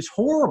 It's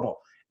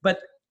horrible. But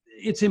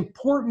it's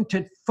important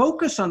to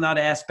focus on that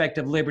aspect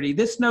of liberty.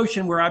 This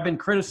notion where I've been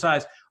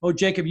criticized, oh,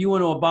 Jacob, you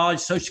want to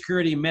abolish Social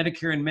Security and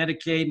Medicare and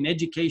Medicaid and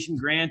education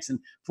grants and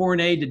foreign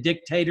aid to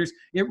dictators.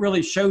 It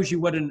really shows you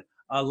what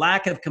a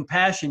lack of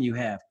compassion you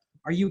have.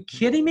 Are you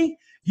kidding me?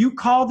 You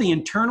call the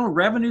Internal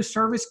Revenue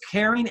Service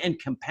caring and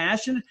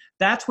compassionate?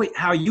 That's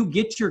how you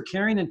get your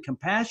caring and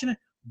compassionate?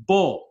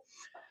 Bull.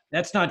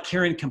 That's not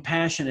caring and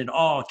compassion at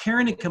all.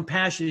 Caring and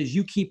compassion is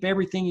you keep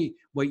everything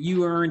what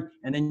you earn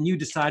and then you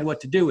decide what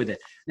to do with it.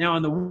 Now,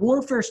 on the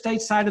warfare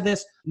state side of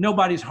this,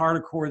 nobody's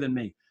hardcore than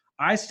me.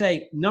 I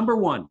say, number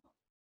one,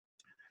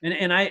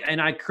 and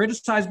I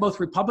criticize both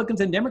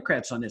Republicans and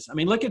Democrats on this. I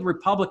mean, look at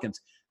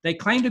Republicans. They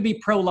claim to be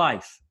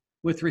pro-life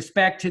with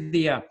respect to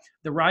the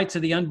rights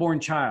of the unborn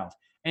child.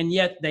 And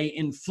yet they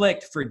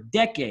inflict for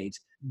decades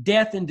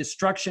death and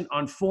destruction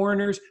on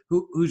foreigners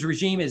whose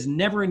regime has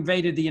never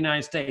invaded the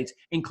United States,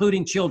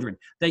 including children.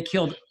 They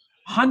killed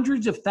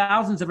hundreds of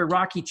thousands of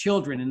Iraqi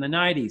children in the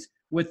 90s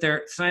with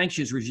their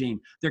sanctions regime.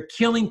 They're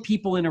killing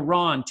people in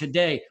Iran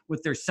today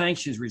with their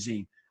sanctions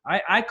regime.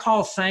 I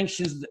call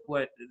sanctions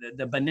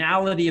the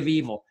banality of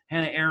evil,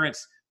 Hannah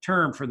Arendt's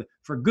term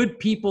for good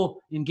people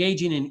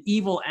engaging in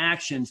evil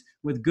actions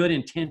with good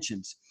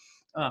intentions.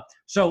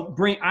 So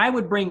I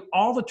would bring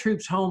all the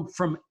troops home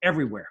from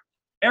everywhere,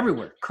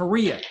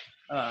 Korea,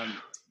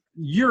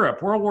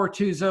 Europe, World War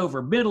II is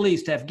over, Middle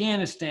East,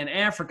 Afghanistan,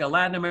 Africa,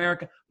 Latin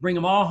America, bring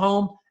them all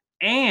home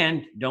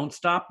and don't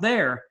stop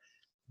there,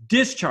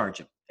 discharge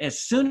them.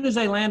 As soon as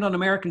they land on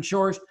American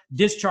shores,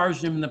 discharge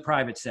them in the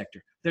private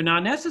sector. They're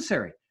not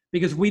necessary.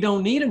 because we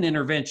don't need an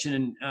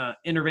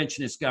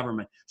interventionist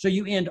government. So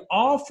you end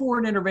all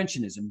foreign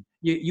interventionism.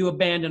 You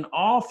abandon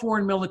all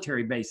foreign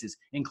military bases,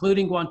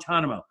 including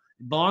Guantanamo.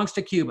 It belongs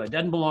to Cuba. It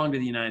doesn't belong to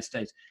the United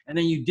States. And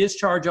then you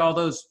discharge all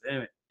those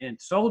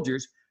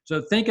soldiers.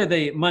 So think of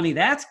the money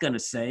that's going to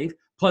save,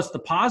 plus the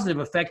positive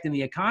effect in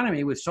the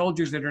economy with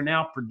soldiers that are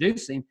now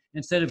producing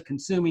instead of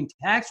consuming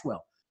tax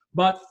wealth.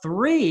 But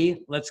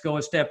 3, let's go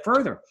a step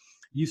further.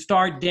 You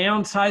start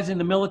downsizing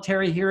the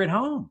military here at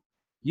home.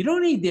 You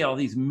don't need all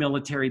these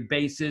military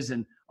bases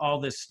and all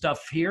this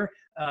stuff here.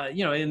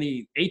 In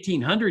the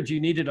 1800s, you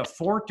needed a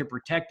fort to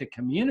protect a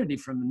community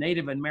from the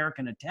Native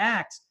American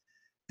attacks.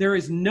 There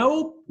is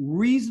no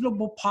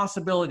reasonable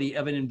possibility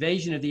of an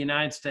invasion of the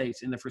United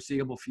States in the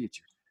foreseeable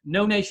future.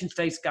 No nation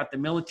state's got the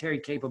military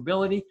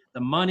capability,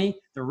 the money,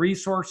 the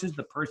resources,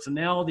 the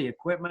personnel, the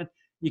equipment.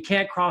 You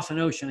can't cross an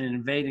ocean and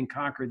invade and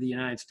conquer the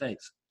United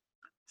States.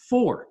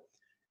 4,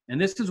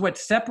 and this is what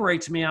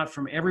separates me out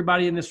from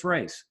everybody in this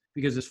race,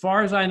 because as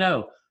far as I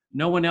know,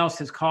 no one else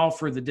has called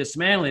for the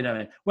dismantling of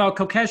it. Well,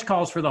 Kokesh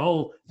calls for the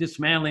whole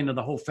dismantling of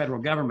the whole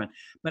federal government,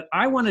 but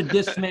I want to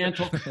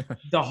dismantle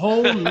the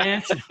whole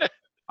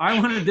I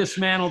want to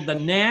dismantle the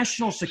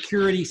national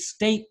security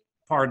state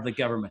part of the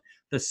government.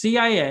 The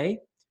CIA,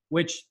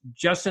 which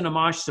Justin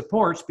Amash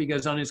supports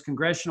because on his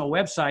congressional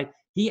website,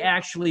 he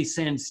actually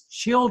sends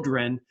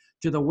children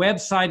to the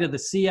website of the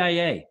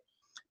CIA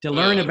to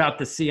learn about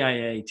the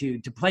CIA, to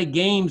play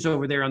games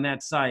over there on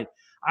that site.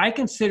 I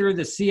consider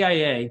the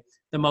CIA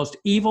the most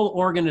evil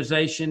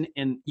organization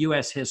in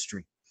U.S.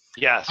 history.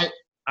 Yes.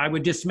 I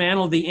would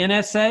dismantle the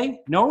NSA.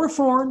 No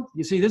reform.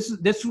 You see, this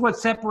is what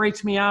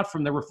separates me out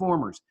from the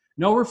reformers.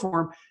 No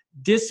reform.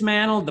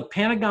 Dismantle the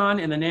Pentagon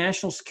and the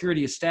national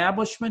security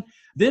establishment.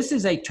 This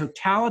is a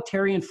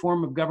totalitarian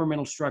form of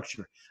governmental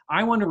structure.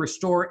 I want to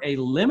restore a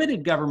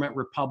limited government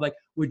republic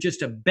with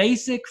just a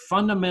basic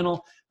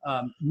fundamental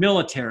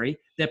military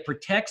that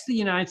protects the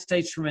United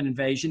States from an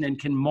invasion and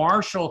can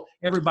marshal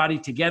everybody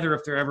together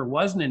if there ever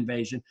was an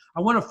invasion.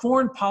 I want a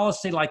foreign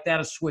policy like that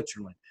of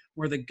Switzerland,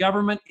 where the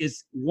government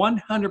is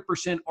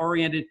 100%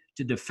 oriented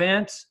to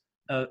defense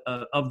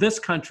of this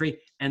country,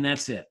 and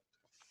that's it.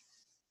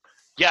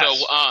 Yes.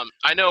 So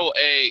I know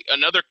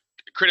another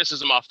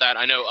criticism off that.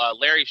 I know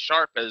Larry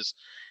Sharp has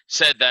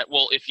said that,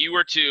 well, if you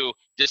were to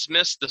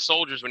dismiss the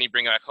soldiers when you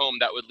bring back home,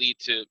 that would lead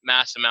to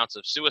mass amounts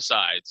of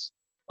suicides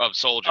of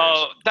soldiers.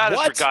 Oh, that is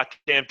What? for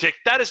goddamn dick.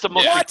 That is the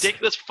most What?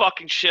 ridiculous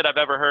fucking shit I've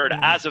ever heard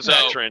as a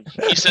veteran.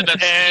 He said that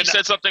he And-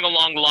 said something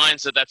along the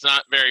lines that that's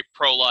not very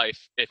pro-life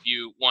if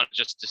you want to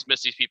just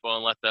dismiss these people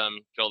and let them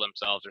kill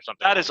themselves or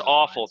something. That along is those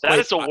awful. lines. That Wait,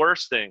 is the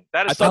worst thing.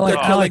 That I is thought so they're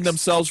Alex- killing Alex-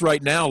 themselves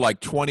right now,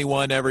 like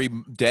 21 every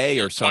day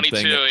or something.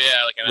 22,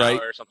 yeah, like an Right.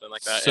 hour or something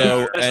like that.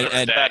 So, yeah.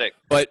 and pathetic.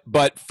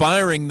 but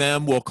firing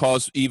them will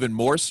cause even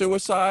more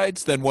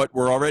suicides than what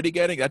we're already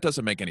getting. That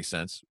doesn't make any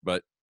sense.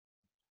 But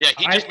Yeah,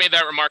 he just made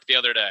that remark the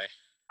other day.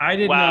 I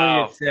didn't know Wow.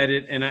 you had said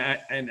it,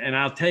 and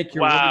I'll take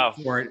your Wow.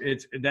 word for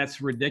it.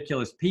 That's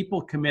ridiculous.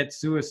 People commit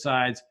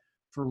suicides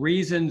for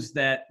reasons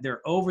that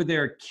they're over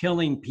there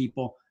killing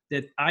people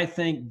that I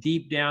think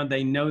deep down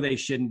they know they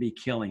shouldn't be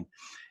killing.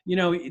 You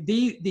know,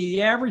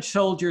 the average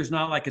soldier is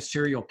not like a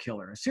serial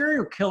killer. A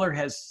serial killer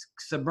has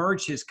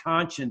submerged his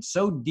conscience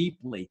so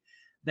deeply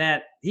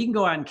that he can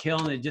go out and kill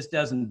and it just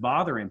doesn't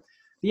bother him.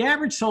 The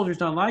average soldier's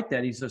not like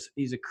that. He's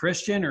a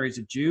Christian or he's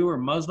a Jew or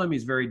Muslim.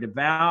 He's very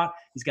devout.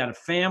 He's got a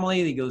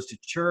family. He goes to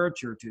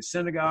church or to a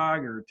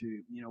synagogue or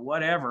to,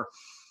 whatever.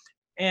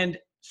 And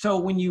so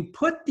when you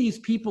put these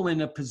people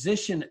in a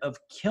position of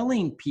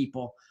killing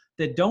people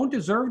that don't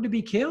deserve to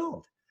be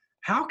killed,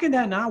 how can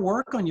that not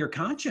work on your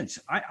conscience?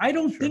 I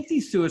don't think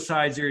these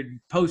suicides are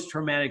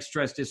post-traumatic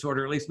stress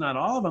disorder, at least not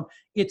all of them.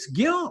 It's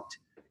guilt.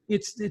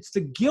 It's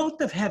the guilt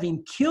of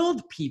having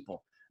killed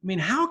people. I mean,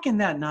 how can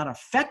that not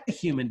affect a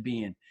human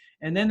being?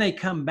 And then they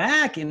come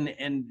back and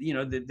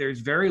there's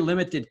very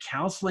limited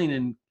counseling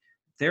and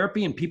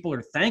therapy and people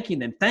are thanking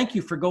them. Thank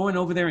you for going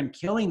over there and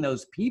killing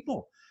those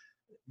people.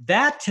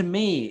 That to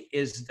me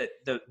is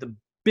the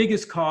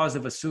biggest cause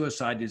of a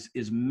suicide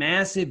is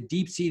massive,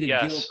 deep-seated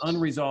guilt,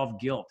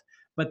 unresolved guilt.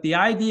 But the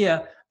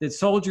idea that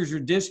soldiers are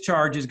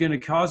discharged is going to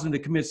cause them to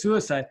commit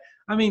suicide.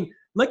 I mean,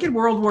 look at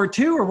World War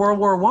II or World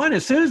War I.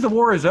 As soon as the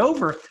war is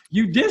over,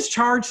 you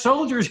discharge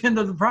soldiers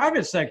into the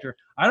private sector.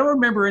 I don't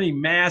remember any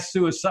mass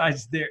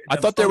suicides there. I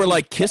thought they were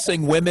like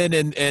kissing women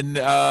and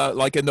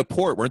like in the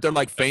port. Weren't there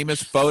like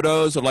famous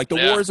photos of like the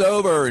war's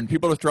over and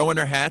people are throwing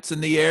their hats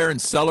in the air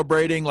and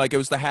celebrating like it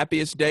was the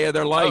happiest day of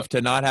their life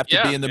to not have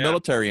to be in the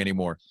military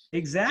anymore?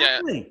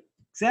 Exactly.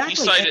 He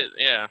cited,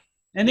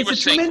 and he it's was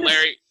a saying,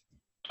 tremendous.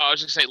 I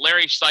was going to say,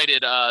 Larry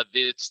cited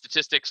the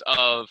statistics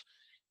of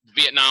the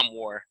Vietnam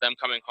War, them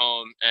coming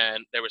home,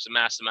 and there was a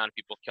mass amount of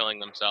people killing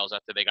themselves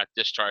after they got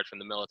discharged from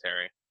the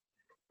military.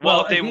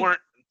 Well, they weren't.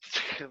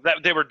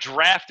 They were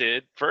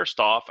drafted. First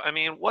off, I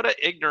mean, what an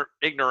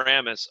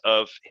ignoramus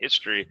of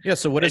history. Yeah.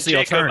 So what is the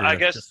Jacob, alternative? I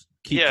guess. Just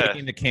keep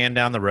kicking the can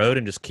down the road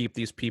and just keep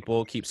these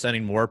people, keep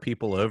sending more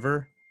people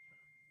over.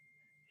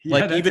 Yeah,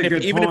 like, that's even a if-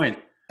 good even if- point.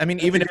 I mean,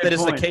 That's even a if good that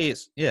is the point.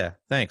 case, yeah,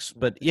 thanks.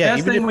 But yeah, Best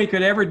even thing if, we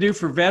could ever do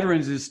for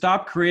veterans is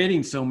stop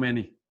creating so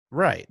many.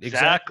 right, exactly.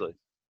 Exactly.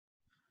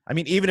 I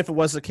mean, even if it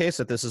was the case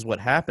that this is what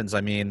happens,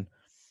 I mean,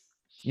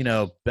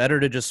 better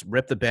to just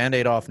rip the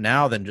Band-Aid off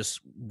now than just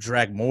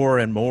drag more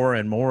and more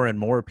and more and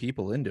more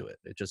people into it.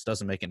 It just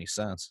doesn't make any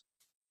sense.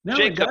 No, it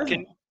Jacob,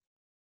 doesn't.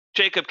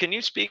 can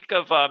you speak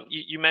of,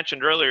 you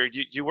mentioned earlier,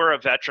 you were a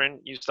veteran,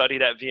 you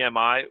studied at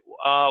VMI.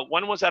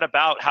 When was that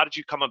about? How did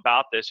you come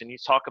about this? And you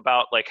talk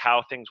about like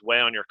how things weigh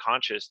on your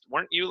conscience.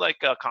 Weren't you like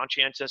a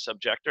conscientious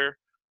objector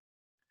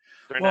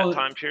during that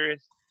time period?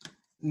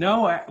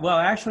 No, well,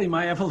 actually,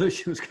 my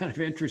evolution was kind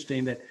of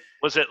interesting. That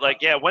Was it like,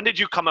 when did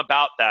you come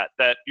about that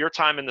your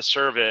time in the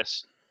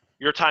service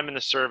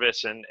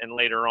and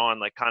later on,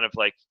 like kind of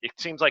like, it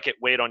seems like it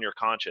weighed on your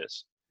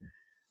conscience.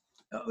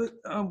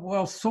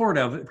 well, sort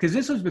of, because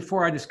this was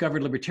before I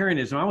discovered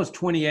libertarianism. I was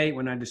 28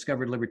 when I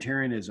discovered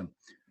libertarianism.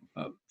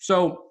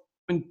 So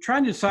when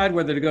trying to decide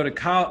whether to go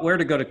to where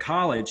to go to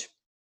college,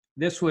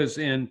 this was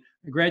I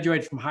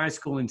graduated from high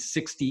school in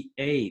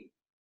 68.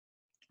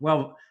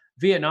 Well,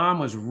 Vietnam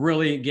was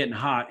really getting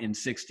hot in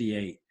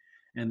 68,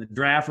 and the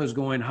draft was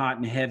going hot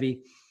and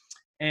heavy.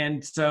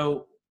 And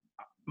so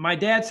my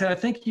dad said, I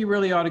think you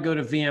really ought to go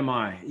to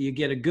VMI. You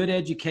get a good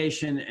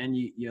education and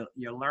you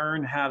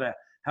learn how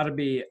to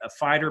be a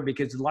fighter,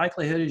 because the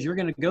likelihood is you're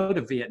going to go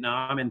to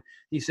Vietnam. And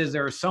he says,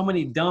 there are so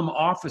many dumb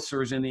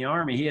officers in the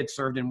Army. He had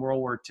served in World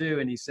War II.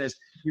 And he says,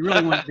 you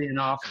really want to be an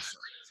officer.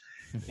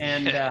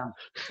 And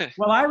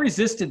well, I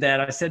resisted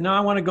that. I said, no, I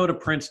want to go to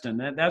Princeton.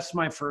 That's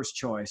my first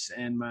choice.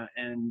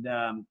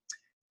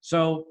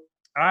 So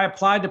I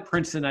applied to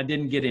Princeton. I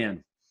didn't get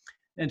in.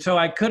 And so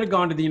I could have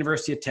gone to the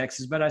University of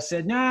Texas, but I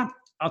said, nah,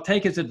 I'll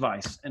take his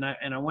advice. And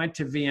I went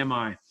to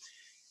VMI.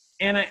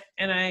 And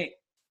I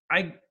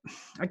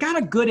got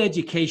a good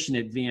education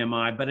at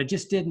VMI, but I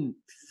just didn't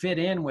fit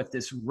in with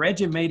this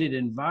regimented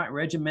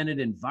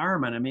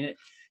environment. I mean,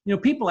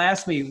 people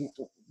ask me,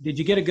 did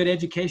you get a good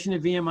education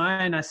at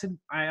VMI? And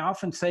I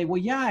often say,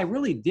 well, yeah, I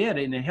really did.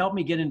 And it helped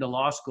me get into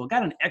law school.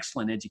 Got an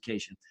excellent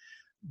education.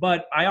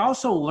 But I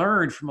also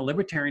learned from a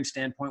libertarian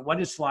standpoint what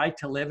it's like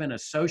to live in a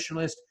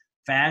socialist,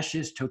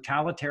 fascist,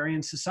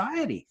 totalitarian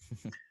society,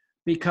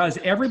 because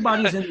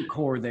everybody's in the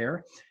core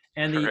there.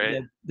 And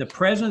the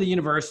president of the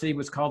university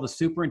was called the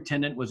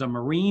superintendent, was a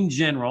Marine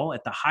general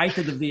at the height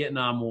of the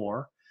Vietnam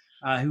War,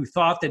 who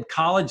thought that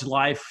college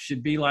life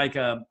should be like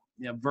a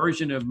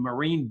version of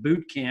Marine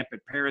boot camp at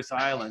Paris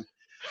Island.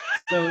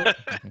 So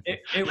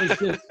it was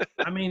just,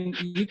 I mean,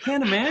 you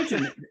can't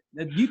imagine.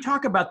 You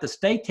talk about the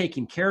state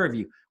taking care of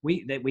you.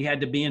 We had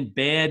to be in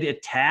bed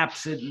at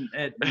taps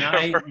at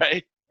night.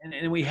 Right.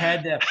 And we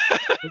had to,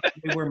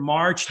 we were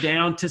marched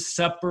down to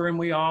supper, and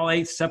we all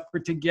ate supper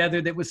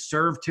together that was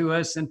served to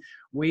us. And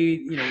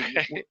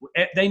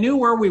they knew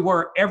where we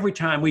were every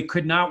time. We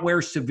could not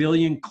wear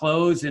civilian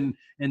clothes in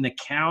the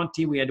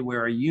county. We had to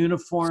wear a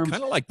uniform.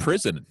 Kind of like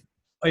prison.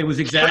 It was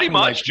exactly pretty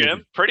much, like Jim.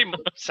 prison. Pretty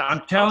much.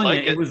 I'm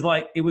telling you,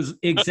 it was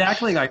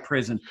exactly like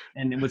prison.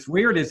 And what's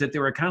weird is that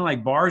there were kind of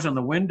like bars on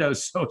the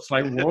windows, so it's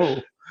like,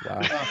 whoa.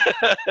 Wow.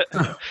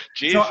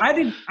 So I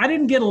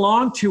didn't get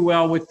along too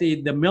well with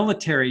the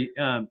military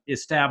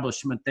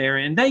establishment there,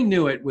 and they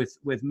knew it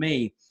with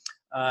me.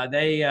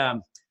 They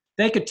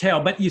could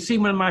tell. But you see,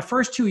 when my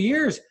first 2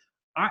 years,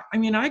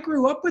 I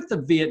grew up with the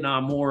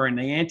Vietnam War and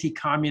the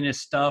anti-communist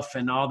stuff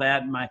and all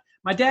that. And my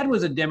dad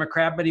was a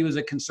Democrat, but he was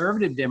a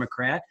conservative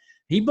Democrat.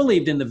 He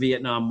believed in the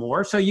Vietnam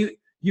War. So you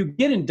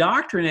get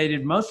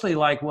indoctrinated mostly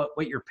like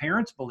what your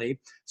parents believe.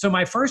 So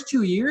my first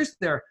 2 years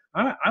there,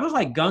 I was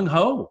like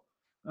gung-ho.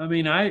 I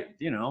mean,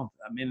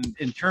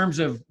 in terms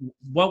of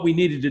what we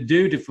needed to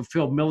do to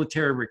fulfill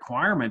military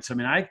requirements, I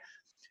mean,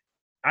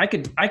 I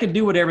could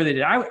do whatever they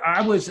did.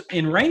 I was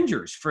in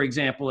Rangers, for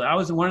example. I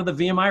was one of the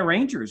VMI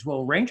Rangers.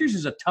 Well, Rangers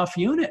is a tough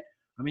unit.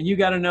 I mean, you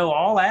got to know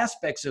all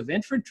aspects of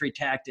infantry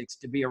tactics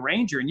to be a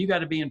Ranger, and you got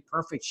to be in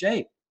perfect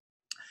shape.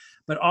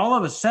 But all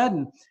of a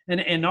sudden,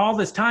 and all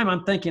this time,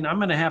 I'm thinking I'm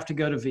going to have to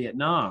go to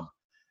Vietnam.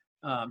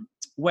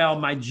 Well,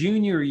 my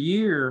junior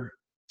year,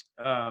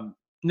 it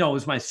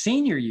was my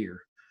senior year.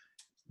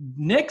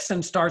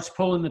 Nixon starts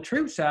pulling the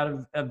troops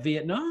out of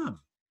Vietnam.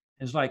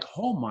 It's like,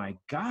 oh my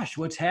gosh,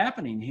 what's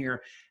happening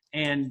here?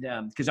 And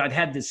because I'd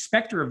had this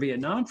specter of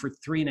Vietnam for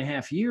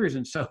 3.5 years.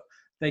 And so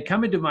they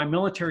come into my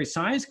military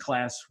science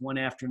class one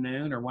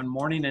afternoon or one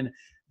morning, and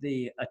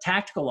a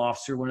tactical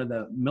officer, one of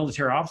the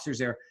military officers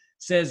there,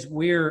 says,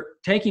 we're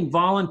taking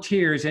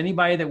volunteers.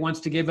 Anybody that wants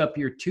to give up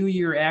your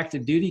 2-year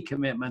active duty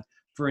commitment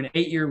for an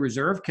 8-year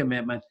reserve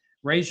commitment,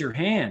 raise your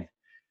hand.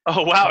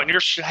 Oh, wow. And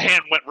your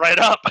hand went right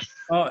up.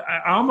 Oh,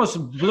 I almost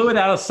blew it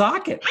out of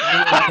socket.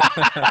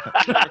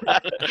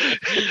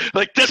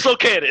 Like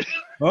dislocated.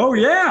 Oh,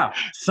 yeah.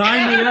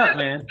 Sign me up,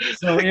 man.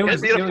 So it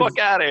was. Get the fuck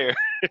out of here.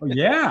 Oh,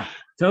 yeah.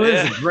 So it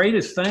was the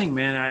greatest thing,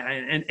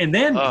 man. And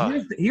then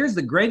here's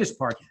the greatest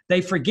part. They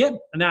forget.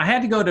 Now, I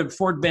had to go to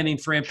Fort Benning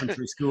for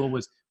infantry school,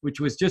 which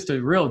was just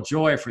a real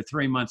joy for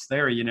 3 months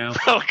there,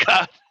 Oh,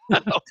 God.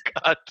 Oh,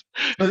 God.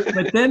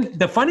 But then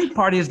the funny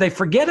part is they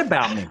forget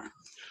about me.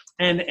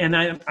 And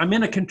I'm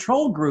in a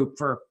control group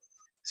for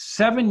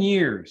 7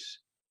 years.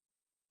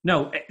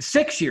 No,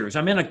 6 years.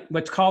 I'm in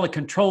what's called a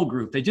control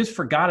group. They just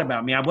forgot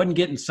about me. I wasn't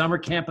getting summer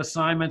camp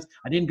assignments.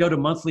 I didn't go to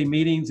monthly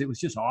meetings. It was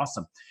just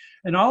awesome.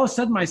 And all of a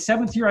sudden, my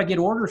 7th year, I get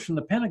orders from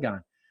the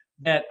Pentagon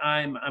that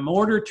I'm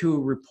ordered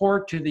to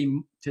report to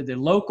the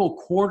local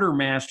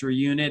quartermaster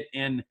unit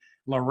in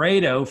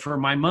Laredo for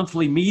my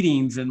monthly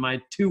meetings and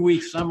my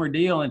 2-week summer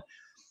deal. And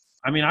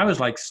I mean, I was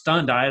like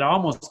stunned. I had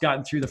almost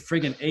gotten through the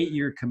friggin'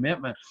 8-year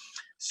commitment.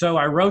 So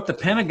I wrote the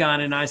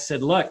Pentagon and I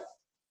said, look,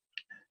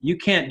 you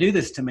can't do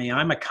this to me.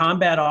 I'm a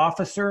combat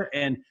officer,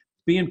 and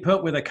being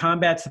put with a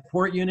combat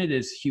support unit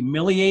is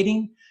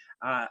humiliating.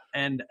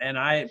 And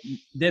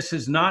this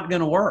is not going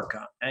to work.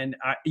 And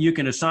you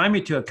can assign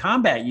me to a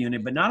combat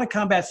unit, but not a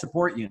combat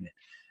support unit.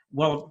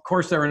 Well, of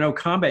course, there are no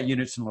combat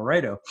units in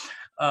Laredo.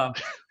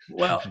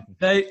 Well,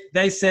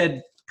 they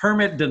said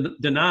permit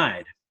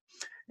denied.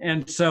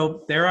 And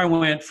so there I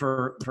went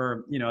for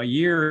a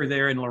year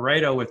there in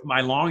Laredo with my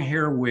long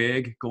hair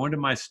wig, going to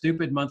my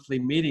stupid monthly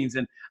meetings.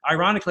 And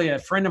ironically, a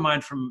friend of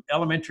mine from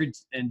elementary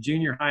and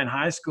junior high and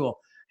high school,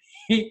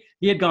 he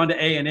had gone to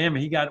A&M.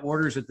 He got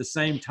orders at the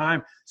same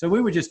time. So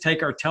we would just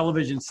take our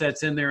television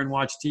sets in there and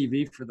watch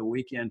TV for the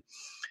weekend.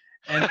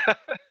 And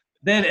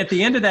then at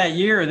the end of that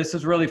year, this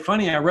is really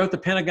funny, I wrote the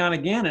Pentagon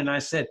again and I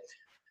said,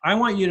 I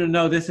want you to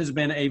know this has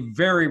been a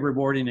very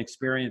rewarding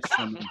experience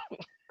for me.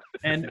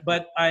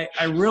 But I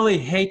really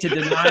hate to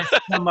deny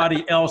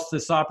somebody else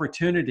this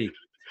opportunity.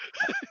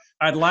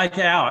 I'd like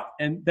out.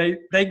 And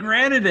they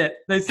granted it.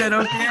 They said,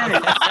 okay.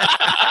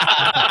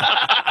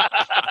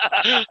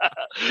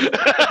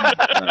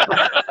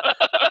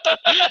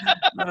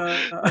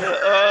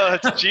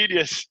 It's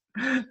genius.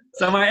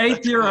 So my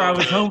 8th year, I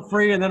was home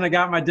free, and then I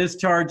got my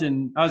discharge,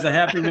 and I was a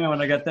happy man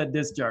when I got that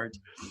discharge.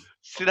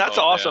 See, that's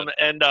awesome. Man.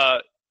 And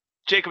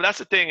Jacob, that's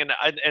the thing.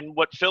 And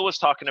what Phil was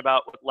talking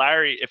about with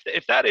Larry,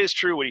 if that is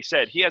true, what he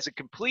said, he has a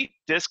complete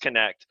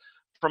disconnect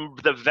from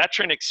the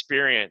veteran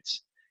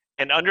experience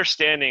and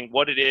understanding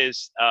what it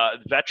is,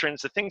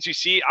 veterans, the things you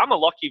see. I'm a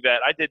lucky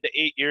vet. I did the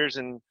 8 years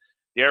in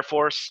the Air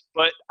Force,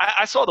 but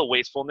I saw the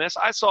wastefulness.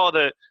 I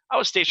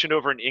was stationed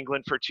over in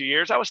England for 2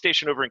 years. I was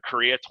stationed over in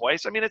Korea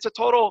twice. I mean, it's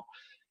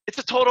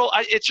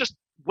just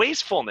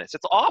wastefulness.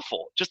 It's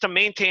awful just to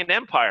maintain an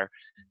empire.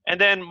 And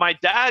then my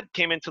dad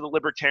came into the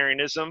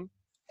libertarianism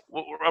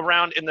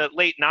around in the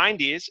late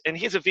 90s, and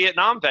he's a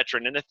Vietnam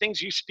veteran. And the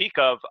things you speak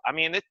of, I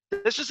mean,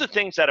 this is the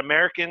things that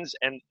Americans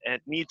and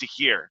need to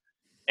hear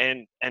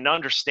and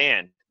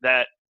understand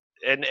that.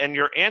 And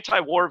your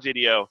anti-war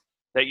video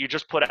that you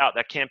just put out,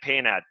 that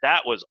campaign ad,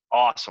 that was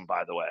awesome,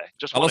 by the way.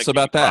 Just tell us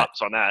about that.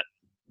 Props on that.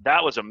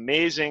 That was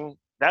amazing.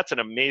 That's an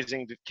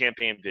amazing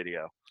campaign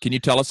video. Can you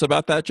tell us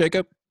about that,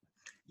 Jacob?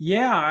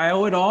 Yeah, I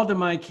owe it all to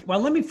well,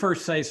 let me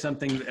first say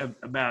something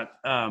about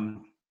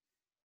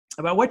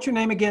what's your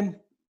name again?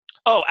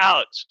 Oh,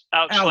 Alex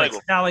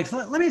Schlegel. Alex,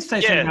 let me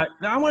say something.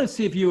 I want to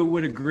see if you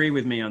would agree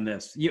with me on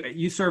this.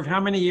 You served how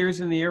many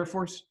years in the Air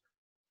Force?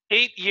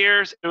 8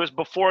 years. It was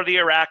before the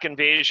Iraq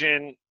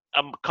invasion,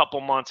 a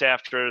couple months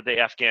after the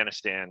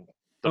Afghanistan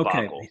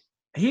debacle. Okay.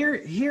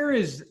 Here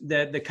is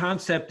the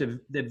concept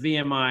that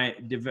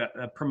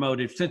VMI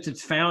promoted since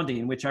its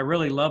founding, which I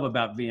really love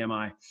about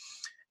VMI.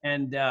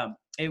 And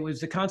it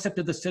was the concept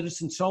of the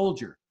citizen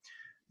soldier,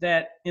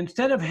 that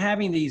instead of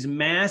having these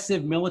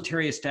massive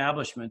military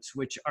establishments,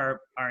 which our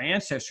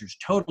ancestors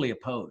totally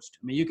opposed.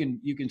 I mean,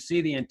 you can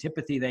see the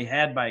antipathy they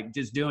had by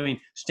just doing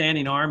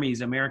standing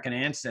armies, American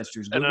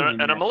ancestors. And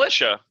a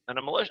militia.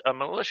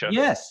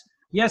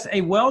 Yes,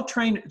 a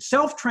well-trained,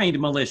 self-trained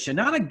militia,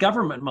 not a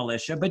government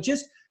militia, but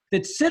just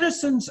that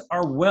citizens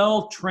are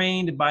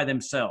well-trained by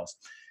themselves.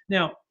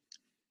 Now,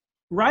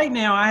 right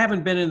now, I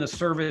haven't been in the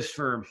service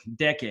for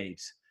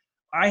decades.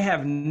 I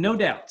have no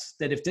doubts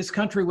that if this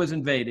country was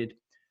invaded,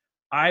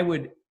 I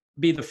would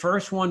be the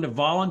first one to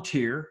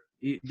volunteer,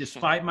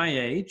 despite my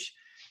age.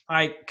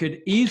 I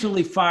could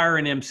easily fire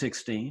an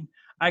M16.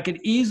 I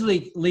could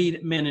easily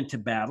lead men into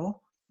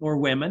battle, or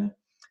women,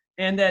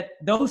 and that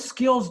those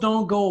skills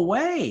don't go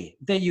away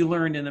that you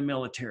learned in the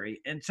military.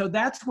 And so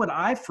that's what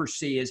I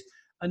foresee is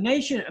a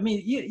nation. I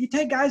mean, you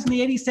take guys in the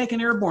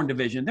 82nd Airborne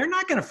Division, they're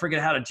not going to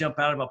forget how to jump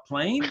out of a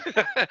plane,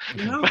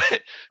 you know?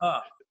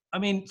 I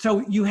mean,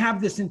 so you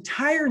have this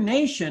entire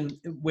nation,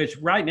 which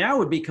right now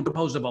would be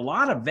composed of a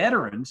lot of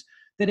veterans,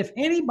 that if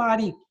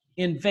anybody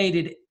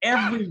invaded,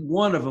 every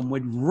one of them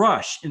would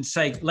rush and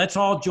say, let's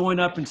all join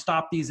up and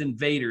stop these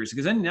invaders,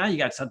 because then now you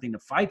got something to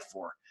fight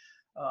for.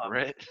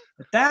 Right.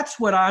 But that's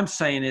what I'm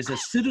saying is a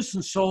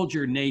citizen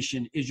soldier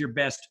nation is your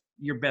best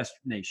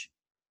nation.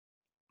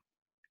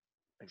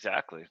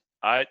 Exactly.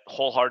 I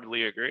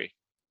wholeheartedly agree.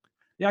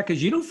 Yeah,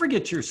 because you don't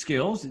forget your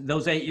skills,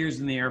 those 8 years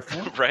in the Air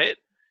Force. Right.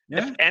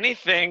 Yeah. If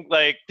anything,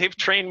 like they've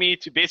trained me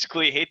to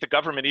basically hate the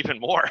government even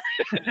more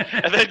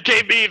and then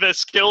gave me the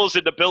skills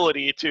and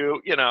ability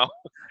to,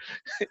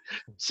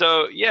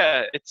 so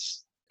yeah,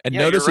 it's. And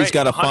notice he's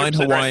got a fine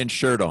Hawaiian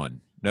shirt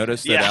on.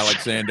 Notice that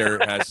Alexander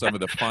has some of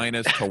the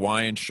finest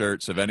Hawaiian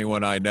shirts of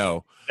anyone I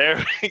know.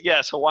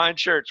 Yes, Hawaiian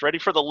shirts, ready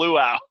for the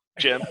luau.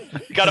 Jim.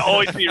 You got to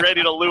always be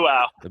ready to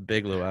luau. The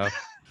big luau.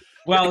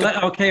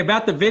 Well, okay,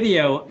 about the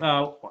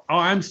video.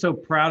 I'm so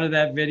proud of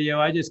that video.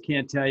 I just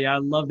can't tell you. I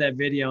love that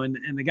video. And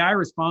the guy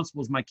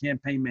responsible is my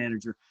campaign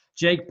manager,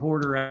 Jake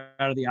Porter,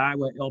 out of the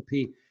Iowa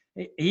LP.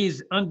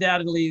 He's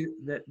undoubtedly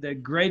the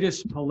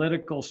greatest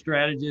political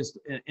strategist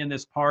in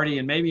this party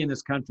and maybe in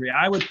this country.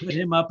 I would put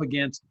him up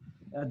against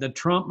the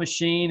Trump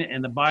machine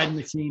and the Biden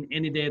machine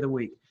any day of the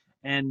week.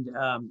 And,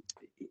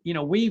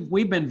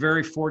 we've been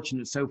very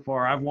fortunate so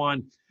far. I've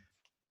won,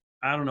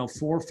 4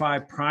 or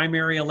 5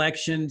 primary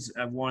elections.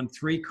 I've won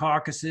 3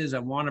 caucuses.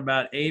 I've won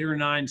about 8 or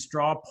 9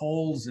 straw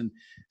polls in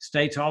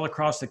states all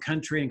across the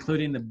country,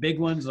 including the big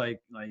ones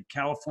like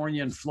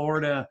California and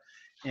Florida,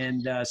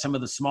 and some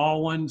of the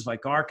small ones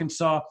like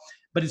Arkansas.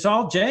 But it's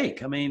all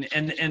Jake. I mean,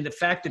 and the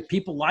fact that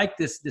people like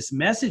this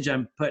message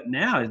I'm putting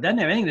out, it doesn't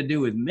have anything to do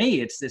with me.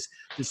 It's this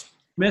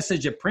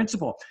message of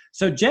principle.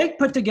 So Jake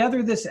put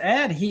together this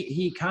ad.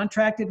 He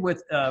contracted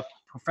with a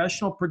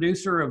professional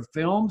producer of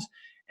films,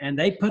 and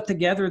they put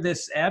together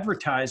this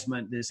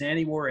advertisement, this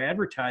anti-war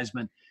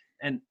advertisement.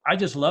 And I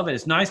just love it.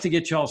 It's nice to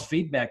get y'all's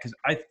feedback because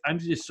I'm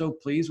just so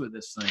pleased with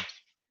this thing.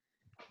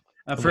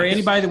 For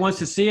anybody that wants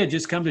to see it,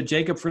 just come to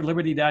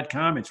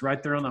jacobforliberty.com. It's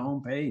right there on the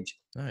homepage.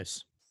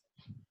 Nice.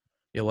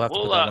 Yeah, we'll have to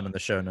put that in the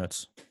show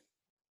notes.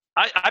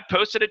 I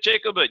posted it,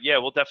 Jacob, but yeah,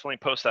 we'll definitely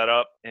post that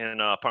up in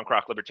Punk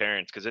Rock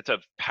Libertarians because it's a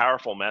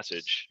powerful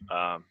message.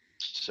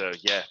 So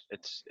yeah,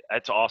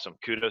 it's awesome.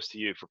 Kudos to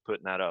you for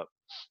putting that up.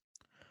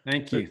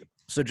 Thank you.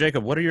 So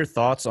Jacob, what are your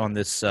thoughts on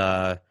this?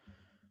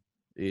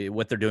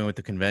 What they're doing with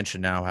the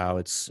convention now? How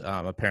it's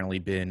apparently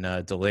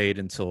been delayed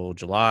until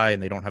July,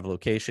 and they don't have a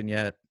location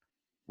yet.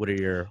 What are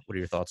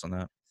your thoughts on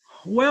that?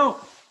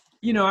 Well,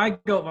 I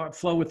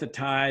flow with the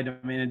tide.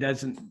 I mean, it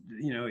doesn't,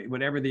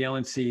 whatever the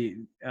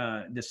LNC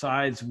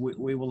decides,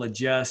 we will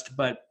adjust.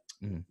 But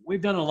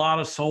we've done a lot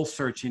of soul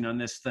searching on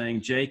this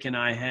thing. Jake and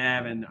I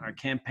have, and our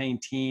campaign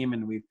team,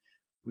 and we've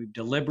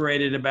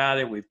deliberated about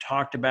it. We've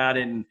talked about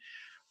it, and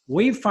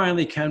we've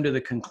finally come to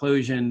the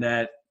conclusion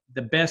that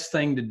the best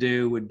thing to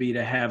do would be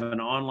to have an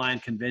online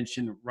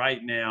convention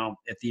right now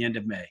at the end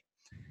of May,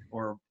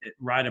 or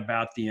right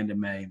about the end of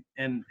May.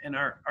 And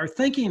our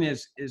thinking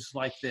is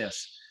like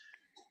this,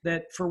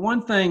 that for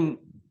one thing,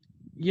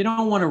 you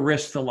don't want to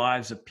risk the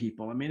lives of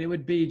people. I mean, it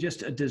would be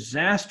just a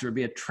disaster, it'd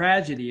be a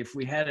tragedy if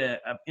we had a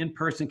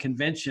in-person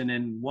convention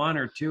and 1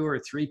 or 2 or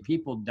 3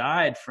 people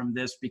died from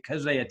this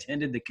because they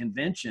attended the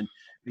convention,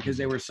 because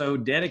they were so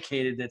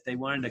dedicated that they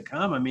wanted to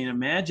come. I mean,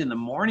 imagine the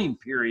mourning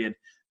period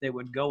that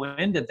would go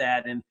into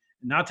that, and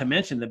not to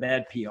mention the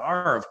bad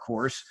PR, of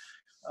course.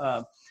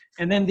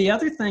 And then the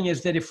other thing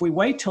is that if we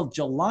wait till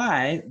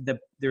July,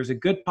 there's a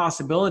good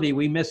possibility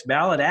we miss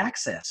ballot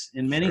access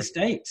in many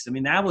states. I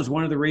mean, that was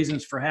one of the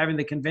reasons for having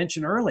the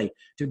convention early,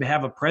 to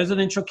have a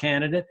presidential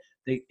candidate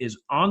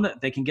that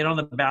they can get on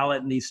the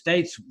ballot in these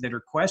states that are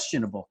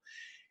questionable.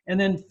 And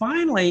then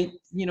finally,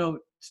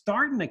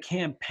 starting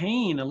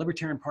a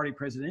Libertarian Party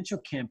presidential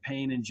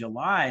campaign in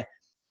July,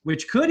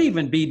 which could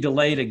even be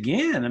delayed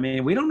again. I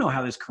mean, we don't know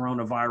how this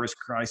coronavirus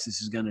crisis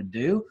is going to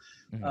do.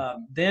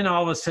 Then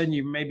all of a sudden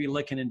you may be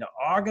looking into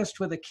August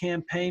with a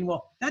campaign.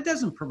 Well, that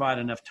doesn't provide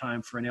enough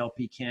time for an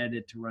LP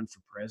candidate to run for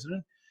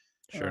president.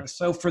 Sure.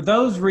 So for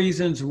those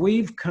reasons,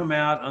 we've come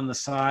out on the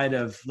side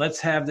of let's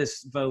have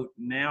this vote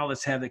now.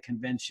 Let's have the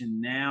convention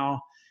now.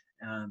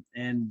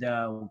 And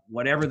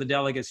whatever the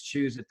delegates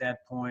choose at that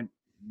point,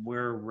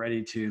 we're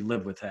ready to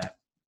live with that.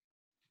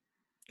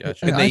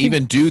 Gotcha. Can they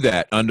even do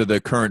that under the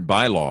current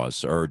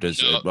bylaws, or what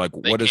is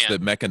can't. the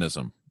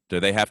mechanism? Do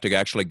they have to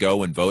actually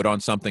go and vote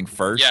on something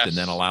first and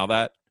then allow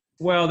that?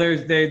 Well,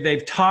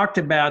 they've talked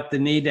about the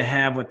need to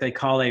have what they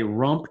call a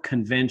rump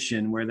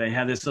convention, where they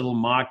have this little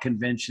mock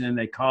convention and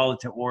they call it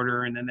to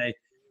order, and then they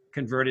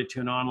convert it to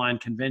an online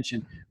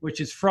convention,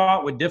 which is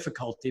fraught with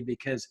difficulty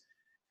because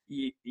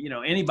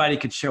anybody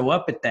could show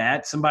up at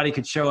that. Somebody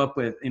could show up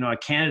with, a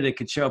candidate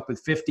could show up with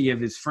 50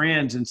 of his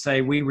friends and say,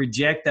 we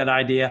reject that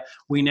idea.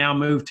 We now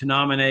move to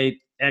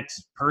nominate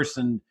X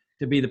person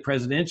to be the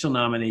presidential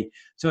nominee.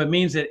 So it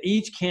means that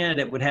each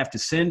candidate would have to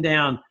send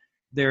down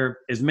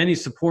as many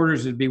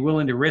supporters would be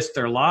willing to risk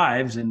their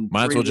lives. And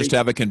might as well just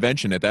have a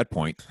convention at that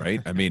point,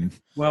 right? I mean,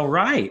 well,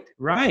 right.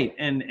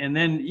 And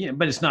then,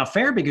 but it's not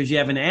fair because you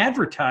haven't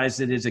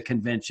advertised it as a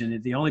convention.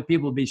 The only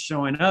people will be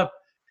showing up.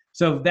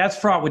 So that's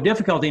fraught with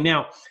difficulty.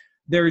 Now,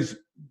 there's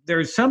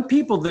some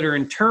people that are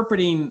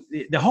interpreting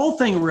the whole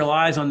thing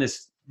relies on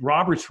this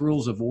Robert's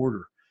Rules of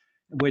Order,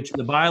 which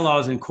the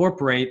bylaws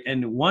incorporate.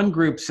 And one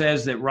group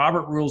says that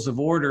Robert Rules of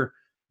Order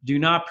do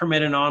not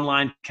permit an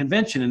online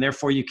convention, and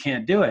therefore you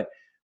can't do it.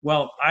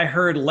 Well, I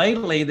heard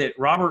lately that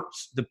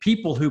the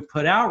people who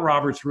put out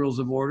Robert's Rules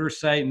of Order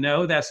say,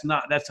 no, that's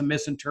a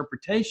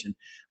misinterpretation.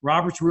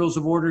 Robert's Rules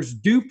of Orders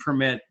do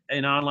permit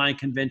an online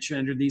convention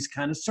under these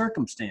kind of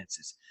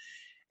circumstances.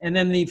 And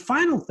then the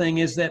final thing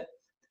is that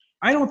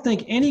I don't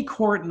think any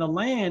court in the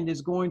land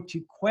is going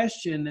to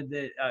question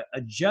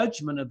a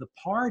judgment of the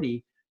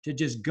party to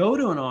just go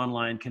to an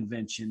online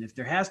convention. If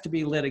there has to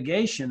be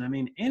litigation, I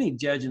mean, any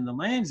judge in the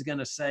land is going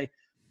to say,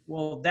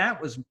 Well, that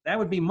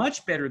would be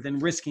much better than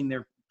risking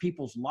their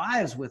people's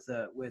lives with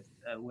a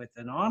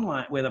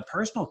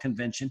personal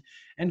convention.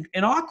 And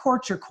all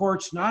courts are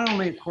courts, not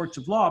only courts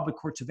of law, but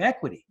courts of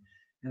equity.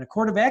 And a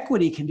court of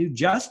equity can do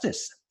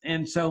justice.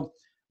 And so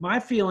my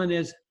feeling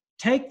is,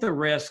 take the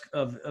risk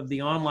of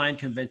the online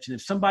convention.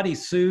 If somebody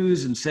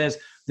sues and says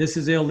this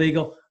is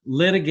illegal,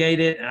 litigate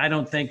it. I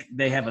don't think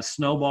they have a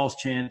snowball's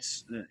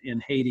chance in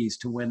Hades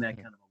to win that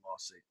kind of a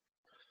lawsuit.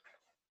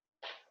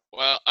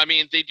 Well, I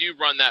mean, they do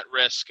run that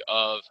risk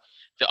of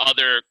the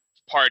other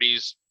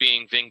parties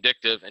being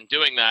vindictive and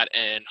doing that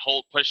and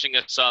pushing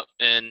us up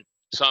in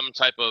some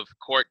type of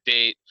court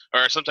date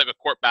or some type of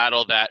court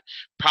battle that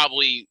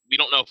probably we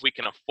don't know if we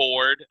can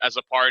afford as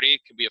a party.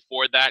 Could we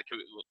afford that? Could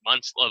we,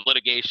 months of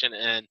litigation?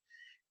 And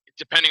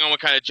depending on what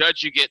kind of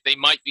judge you get, they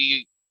might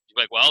be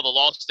like, well, the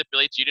law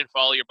stipulates you didn't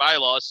follow your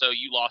bylaws, so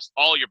you lost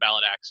all your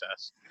ballot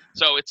access.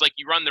 So it's like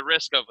you run the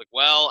risk of like,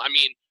 well, I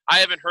mean, I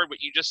haven't heard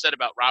what you just said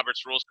about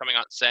Robert's Rules coming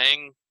out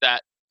saying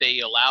that they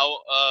allow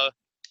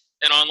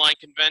an online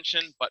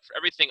convention, but for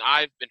everything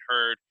I've been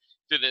heard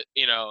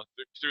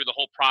through the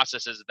whole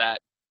process is that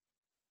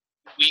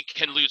we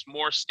can lose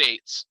more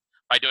states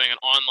by doing an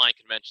online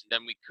convention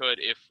than we could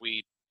if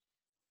we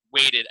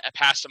waited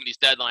past some of these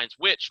deadlines,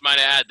 which, might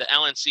I add, the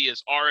LNC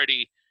is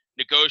already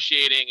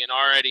negotiating and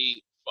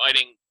already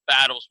fighting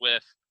battles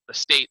with the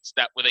states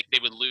that they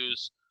would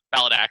lose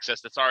ballot access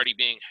that's already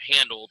being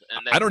handled.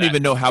 And I don't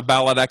even know how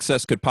ballot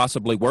access could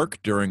possibly work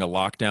during a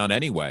lockdown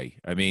anyway.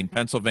 I mean,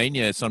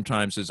 Pennsylvania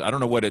sometimes is, I don't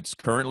know what it's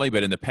currently,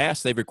 but in the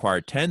past they've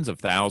required tens of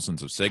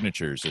thousands of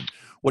signatures. And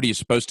what are you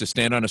supposed to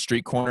stand on a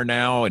street corner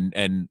now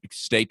and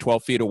stay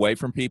 12 feet away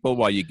from people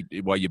while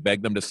you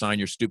beg them to sign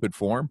your stupid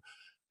form?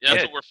 Yeah,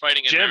 that's what we're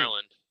fighting in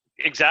Maryland.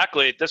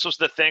 Exactly. This was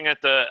the thing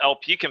at the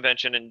LP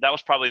convention, and that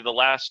was probably the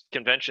last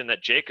convention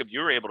that Jacob,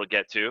 you were able to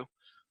get to.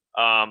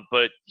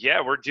 But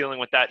yeah, we're dealing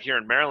with that here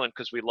in Maryland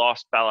because we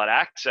lost ballot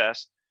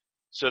access.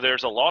 So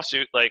there's a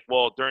lawsuit like,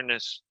 well, during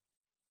this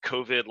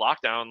COVID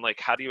lockdown,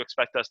 like, how do you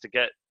expect us to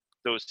get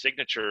those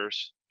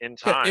signatures in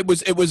time? Yeah,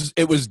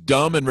 it was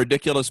dumb and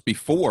ridiculous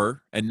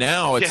before, and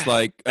now it's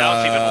like now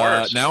it's even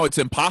worse. Now it's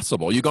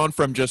impossible. You've gone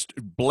from just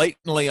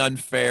blatantly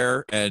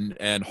unfair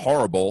and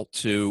horrible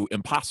to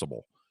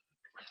impossible.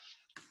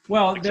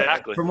 Well,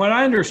 exactly. From what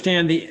I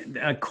understand,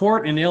 the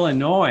court in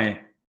Illinois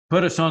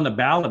put us on the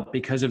ballot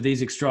because of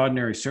these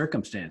extraordinary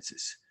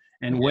circumstances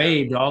and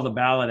waived all the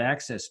ballot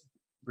access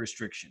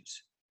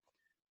restrictions.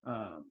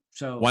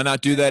 So why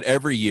not do that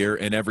every year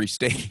in every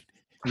state?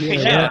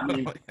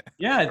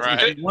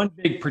 It's one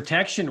big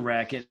protection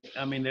racket.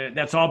 I mean,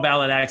 that's all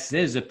ballot access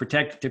is, to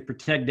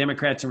protect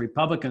Democrats and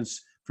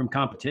Republicans from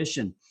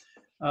competition.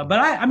 But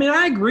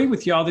I agree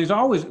with y'all.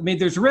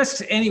 There's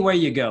risks any way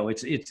you go.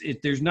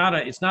 It's not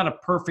a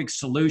perfect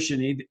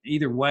solution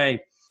either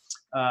way.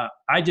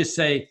 I just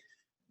say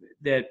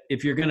that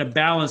if you're going to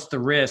balance the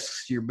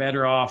risks, you're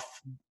better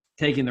off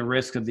taking the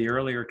risk of the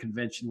earlier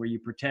convention where you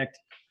protect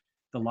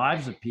the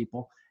lives of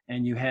people.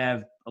 And you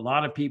have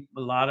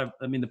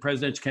the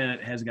presidential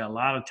candidate has got a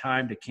lot of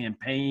time to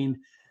campaign.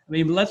 I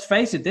mean, let's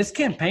face it, this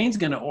campaign's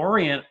going to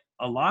orient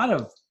a lot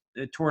of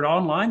toward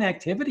online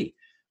activity.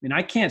 I mean,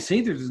 I can't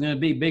see there's going to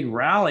be big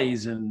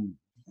rallies and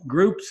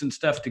groups and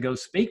stuff to go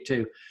speak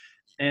to,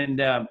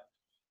 and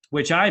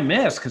which I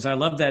miss because I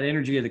love that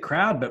energy of the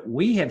crowd. But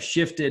we have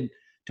shifted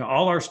to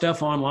all our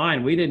stuff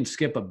online. We didn't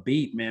skip a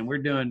beat, man. We're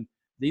doing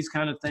these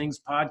kind of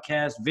things,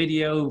 podcasts,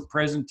 video,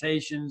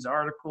 presentations,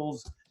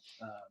 articles,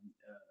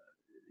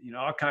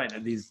 all kinds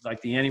of these,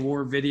 like the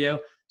anti-war video.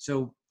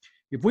 So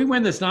if we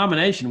win this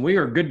nomination, we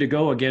are good to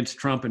go against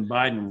Trump and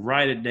Biden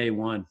right at day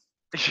one.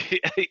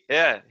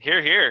 Yeah,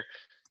 here.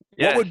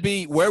 Yeah.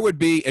 Where would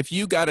be if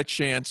you got a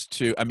chance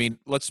to, I mean,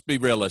 let's be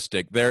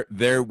realistic.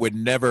 There would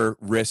never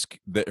risk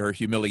or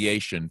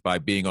humiliation by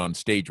being on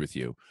stage with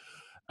you.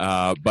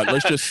 But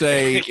let's just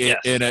say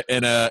Yes. in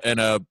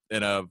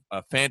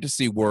a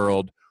fantasy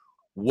world,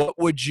 what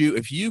would you,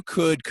 if you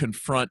could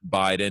confront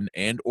Biden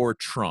and or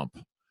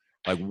Trump,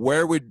 like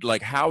where would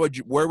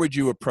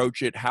you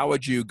approach it? How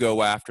would you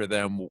go after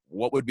them?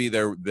 What would be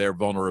their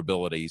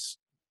vulnerabilities?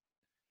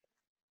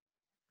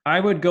 I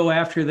would go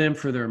after them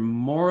for their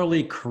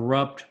morally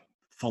corrupt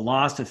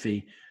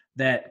philosophy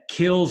that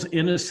kills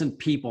innocent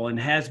people and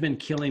has been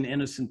killing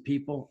innocent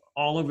people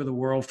all over the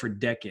world for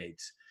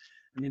decades.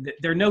 I mean,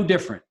 they're no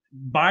different.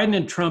 Biden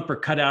and Trump are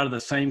cut out of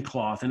the same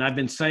cloth. And I've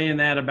been saying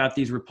that about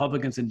these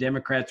Republicans and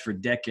Democrats for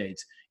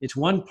decades. It's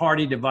one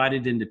party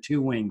divided into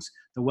two wings,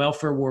 the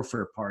welfare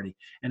warfare party.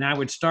 And I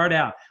would start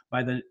out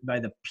by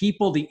the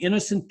people, the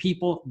innocent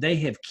people they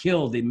have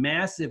killed, the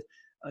massive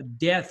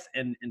death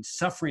and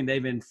suffering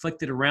they've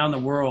inflicted around the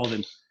world,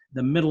 in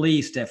the Middle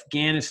East,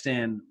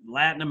 Afghanistan,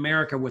 Latin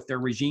America with their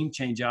regime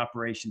change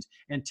operations,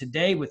 and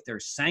today with their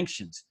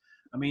sanctions.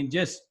 I mean,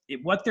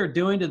 what they're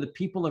doing to the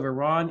people of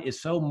Iran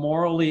is so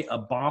morally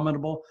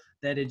abominable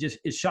that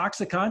it shocks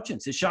the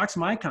conscience. It shocks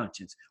my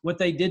conscience. What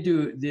they did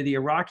to the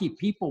Iraqi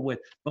people with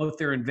both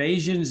their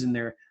invasions and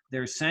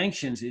their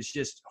sanctions is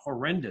just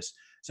horrendous.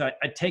 So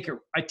I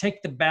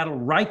take the battle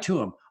right to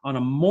them on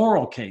a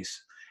moral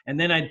case. And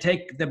then I'd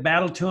take the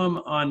battle to them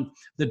on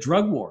the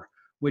drug war,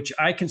 which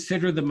I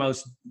consider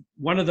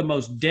one of the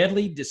most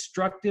deadly,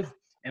 destructive,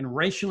 and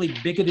racially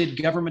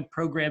bigoted government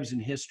programs in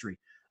history.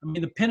 I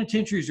mean, the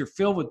penitentiaries are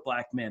filled with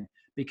black men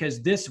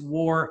because this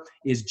war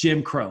is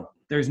Jim Crow.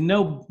 There's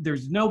no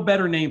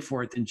better name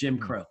for it than Jim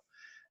Crow.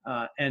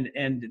 And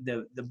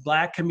the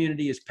black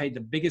community has paid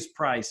the biggest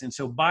price. And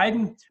so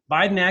Biden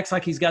acts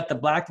like he's got the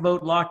black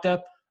vote locked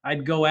up.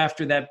 I'd go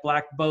after that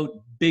black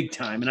vote big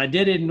time. And I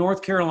did it in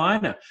North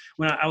Carolina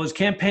when I was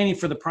campaigning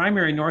for the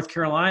primary in North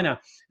Carolina,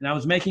 and I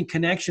was making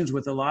connections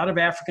with a lot of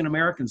African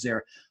Americans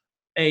there.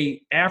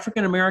 A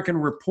African American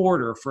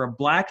reporter for a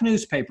black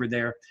newspaper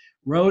there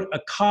wrote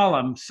a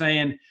column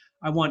saying,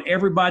 I want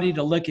everybody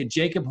to look at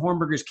Jacob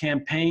Hornberger's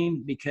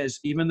campaign because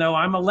even though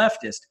I'm a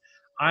leftist,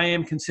 I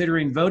am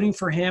considering voting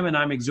for him, and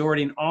I'm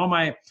exhorting all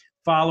my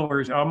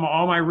followers,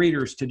 all my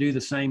readers to do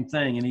the same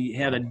thing. And he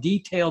had a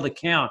detailed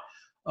account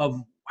of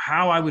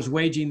how I was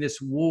waging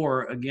this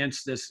war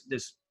against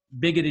this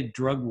bigoted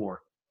drug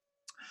war.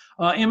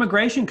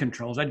 Immigration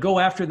controls, I'd go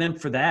after them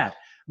for that.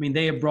 I mean,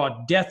 they have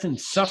brought death and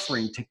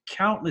suffering to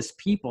countless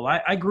people.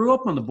 I grew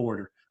up on the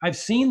border. I've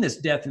seen this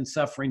death and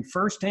suffering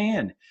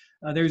firsthand.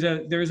 There's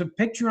a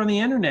picture on the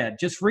internet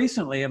just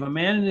recently of a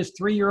man and his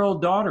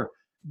 3-year-old daughter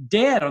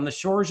dead on the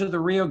shores of the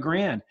Rio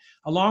Grande,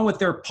 along with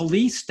their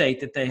police state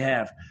that they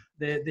have,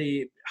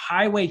 the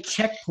highway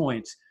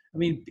checkpoints. I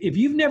mean, if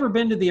you've never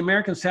been to the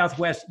American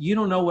Southwest, you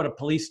don't know what a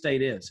police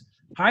state is.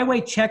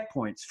 Highway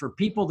checkpoints for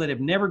people that have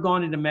never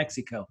gone into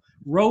Mexico,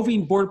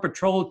 roving Border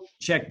Patrol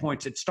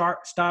checkpoints that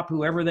stop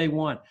whoever they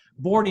want,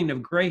 boarding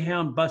of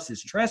Greyhound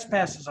buses,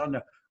 trespasses on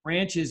the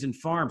ranches and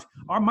farms,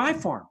 or my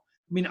farm.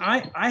 I mean,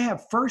 I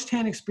have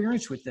firsthand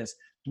experience with this.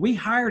 We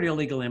hired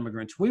illegal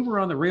immigrants. We were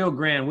on the Rio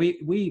Grande.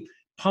 We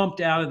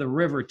pumped out of the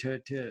river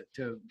to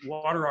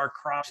water our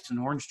crops and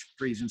orange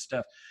trees and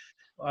stuff.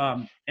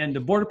 And the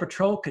Border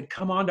Patrol could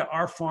come onto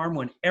our farm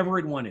whenever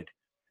it wanted.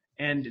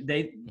 And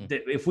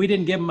if we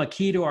didn't give them a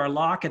key to our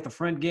lock at the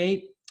front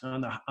gate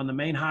on the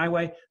main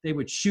highway, they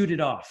would shoot it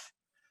off.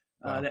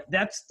 Wow.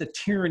 That's the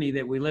tyranny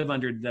that we live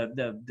under,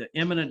 the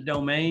eminent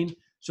domain.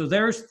 So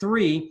there's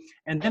 3.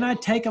 And then I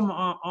take them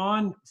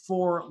on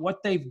for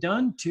what they've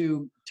done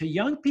to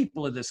young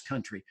people of this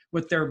country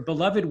with their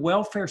beloved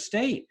welfare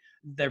state,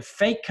 their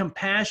fake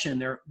compassion,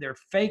 their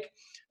fake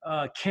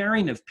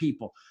caring of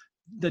people.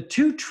 The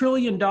 $2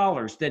 trillion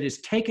that is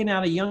taken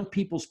out of young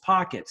people's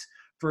pockets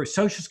for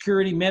Social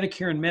Security,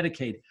 Medicare, and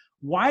Medicaid,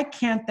 why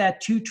can't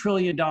that $2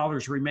 trillion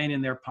remain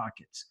in their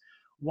pockets?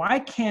 Why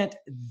can't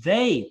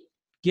they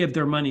give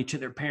their money to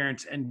their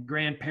parents and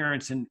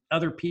grandparents and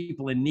other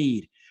people in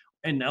need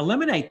and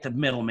eliminate the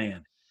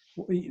middleman?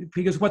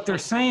 Because what they're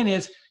saying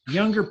is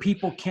younger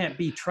people can't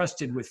be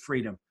trusted with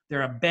freedom.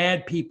 They're a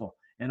bad people.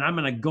 And I'm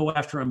going to go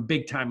after them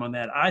big time on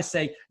that. I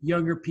say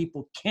younger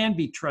people can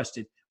be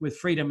trusted with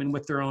freedom and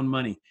with their own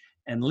money,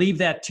 and leave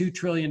that $2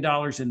 trillion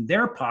in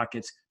their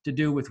pockets to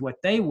do with what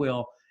they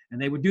will. And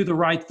they would do the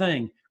right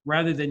thing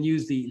rather than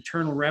use the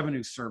Internal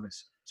Revenue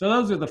Service. So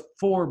those are the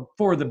four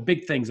of the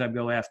big things I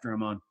go after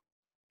them on.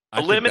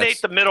 Eliminate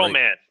the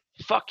middleman.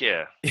 Fuck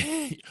yeah.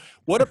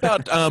 What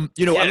about,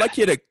 I'd like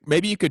you to,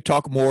 maybe you could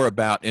talk more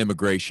about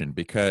immigration,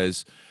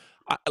 because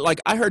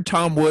I heard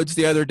Tom Woods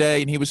the other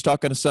day, and he was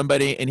talking to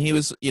somebody, and he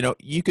was,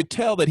 you could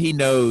tell that he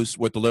knows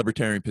what the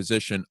libertarian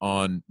position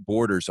on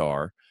borders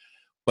are,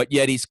 but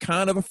yet he's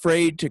kind of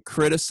afraid to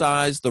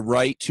criticize the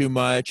right too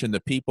much and the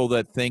people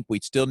that think we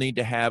still need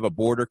to have a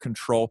border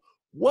control.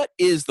 What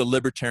is the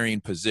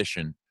libertarian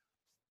position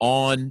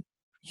on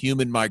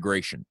human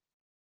migration?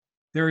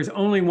 There is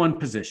only one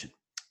position.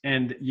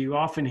 And you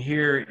often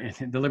hear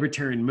in the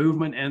libertarian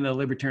movement and the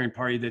Libertarian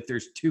Party that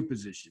there's 2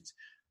 positions.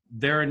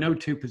 There are no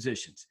 2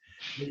 positions.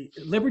 The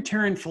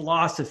libertarian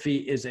philosophy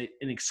is an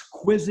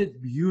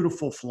exquisite,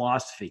 beautiful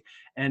philosophy.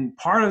 And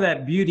part of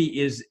that beauty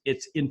is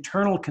its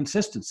internal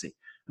consistency.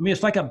 I mean,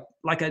 it's like a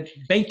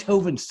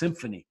Beethoven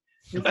symphony.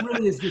 It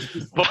really is just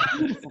this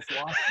beautiful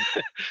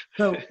philosophy.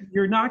 So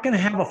you're not going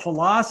to have a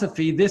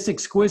philosophy this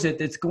exquisite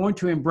that's going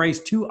to embrace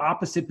 2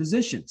 opposite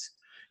positions.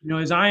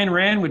 As Ayn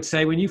Rand would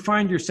say, when you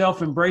find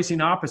yourself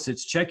embracing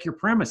opposites, check your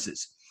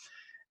premises.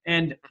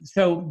 And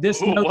so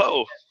this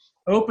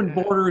open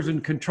borders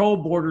and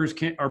controlled borders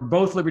are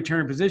both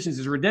libertarian positions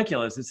is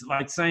ridiculous. It's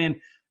like saying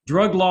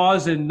drug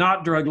laws and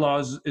not drug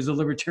laws is a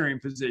libertarian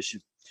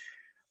position.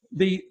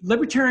 The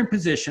libertarian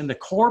position, the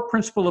core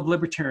principle of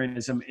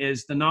libertarianism,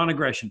 is the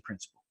non-aggression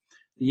principle.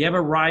 You have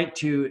a right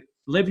to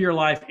live your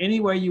life any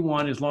way you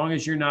want as long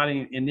as you're not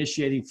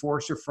initiating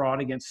force or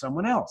fraud against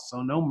someone else.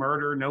 So no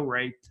murder, no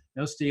rape,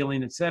 no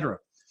stealing, etc.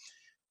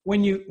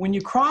 When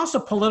you cross a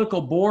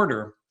political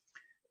border,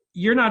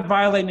 you're not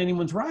violating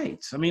anyone's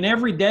rights. I mean,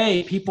 every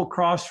day people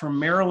cross from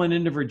Maryland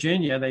into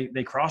Virginia.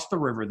 They cross the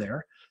river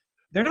there.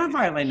 They're not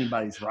violating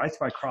anybody's rights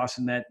by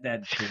crossing that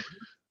border.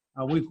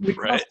 We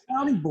cross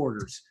county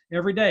borders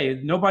every day.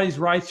 Nobody's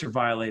rights are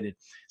violated.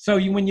 So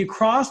when you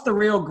cross the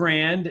Rio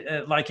Grande,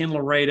 like in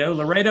Laredo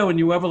and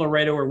Nuevo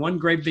Laredo are one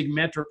great big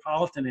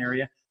metropolitan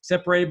area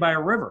separated by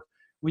a river.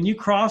 When you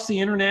cross the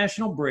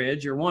International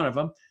Bridge, or one of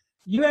them,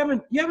 you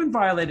haven't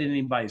violated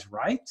anybody's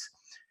rights.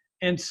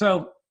 And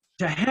so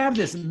to have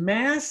this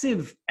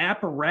massive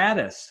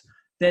apparatus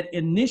that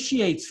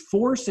initiates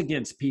force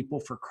against people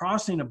for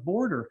crossing a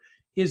border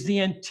is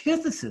the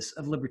antithesis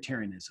of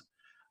libertarianism.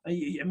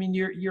 I mean,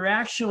 you're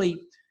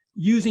actually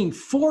using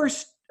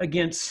force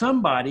against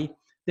somebody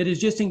that is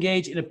just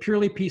engaged in a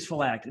purely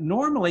peaceful act.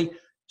 Normally,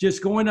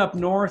 just going up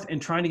north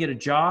and trying to get a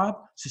job,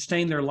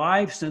 sustain their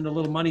life, send a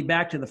little money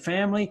back to the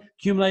family,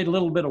 accumulate a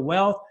little bit of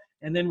wealth,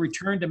 and then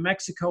return to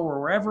Mexico or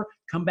wherever,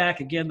 come back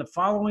again the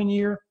following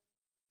year.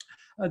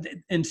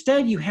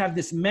 Instead, you have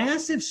this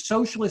massive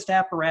socialist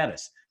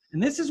apparatus.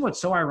 And this is what's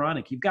so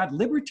ironic. You've got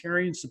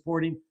libertarians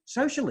supporting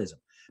socialism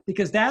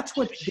because that's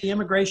what the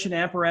immigration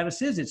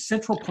apparatus is. It's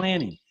central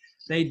planning.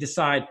 They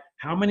decide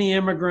how many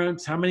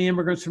immigrants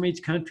from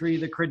each country,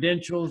 the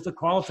credentials, the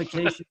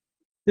qualifications.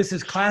 This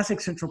is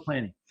classic central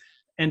planning.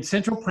 And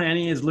central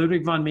planning, as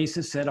Ludwig von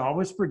Mises said,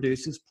 always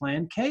produces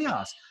planned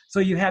chaos. So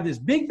you have this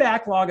big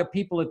backlog of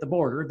people at the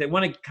border that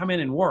want to come in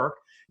and work.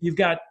 You've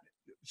got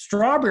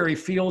strawberry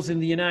fields in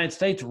the United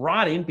States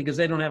rotting because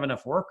they don't have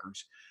enough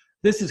workers.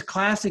 This is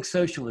classic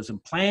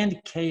socialism, planned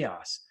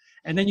chaos.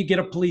 And then you get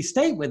a police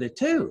state with it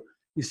too.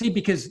 You see,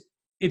 because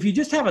if you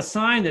just have a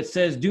sign that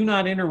says, do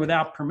not enter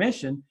without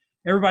permission,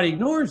 everybody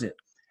ignores it.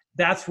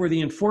 That's where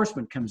the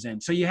enforcement comes in.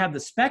 So you have the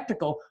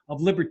spectacle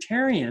of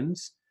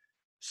libertarians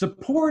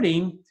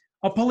supporting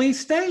a police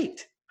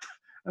state.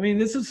 I mean,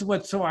 this is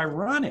what's so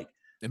ironic.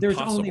 There's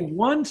only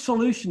one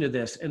solution to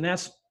this, and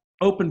that's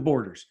open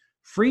borders,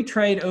 free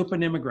trade,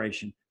 open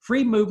immigration,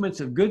 free movements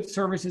of goods,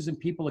 services, and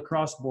people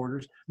across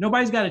borders.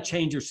 Nobody's got to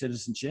change their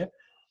citizenship.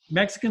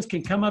 Mexicans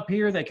can come up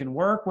here, they can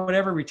work,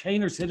 whatever,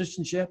 retain their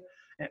citizenship,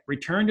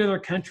 return to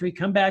their country,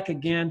 come back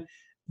again.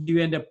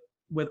 You end up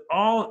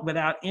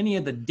without any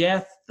of the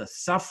death, the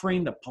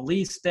suffering, the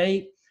police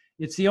state.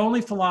 It's the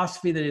only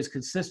philosophy that is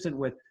consistent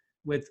with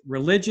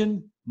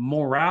religion,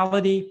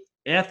 morality,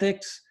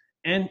 ethics,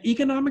 and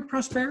economic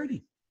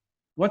prosperity.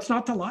 What's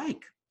not to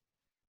like?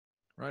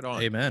 Right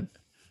on. Amen.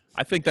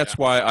 I think that's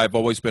why I've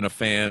always been a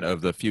fan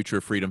of the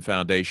Future Freedom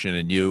Foundation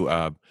and you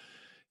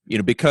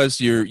know, because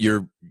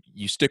you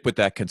stick with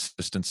that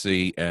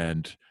consistency.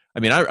 And I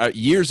mean, I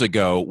years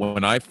ago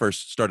when I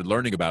first started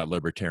learning about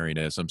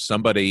libertarianism,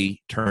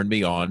 somebody turned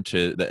me on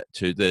to the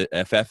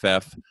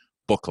FFF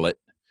booklet.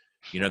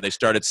 You know, they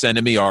started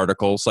sending me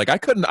articles. Like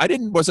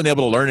wasn't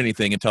able to learn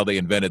anything until they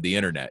invented the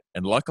internet.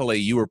 And luckily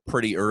you were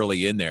pretty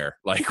early in there,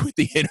 like with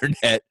the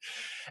internet.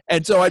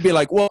 And so I'd be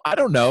like, well, I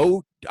don't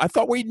know. I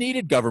thought we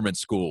needed government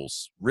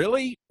schools.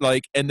 Really?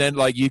 Like, and then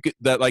like you could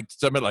that like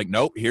someone like,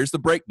 nope, here's the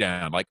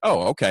breakdown. Like,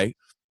 oh, okay.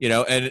 You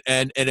know, and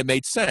it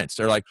made sense.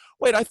 They're like,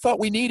 wait, I thought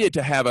we needed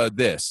to have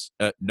this.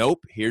 Nope,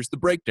 here's the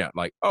breakdown.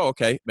 Like, oh,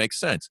 okay, makes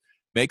sense.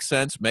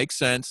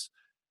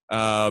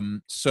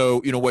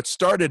 So, you know, what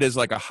started as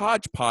like a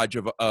hodgepodge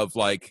of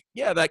like,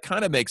 yeah, that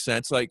kind of makes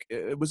sense. Like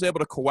it was able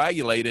to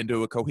coagulate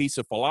into a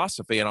cohesive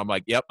philosophy. And I'm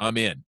like, yep, I'm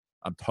in.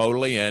 I'm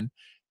totally in.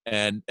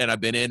 And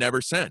I've been in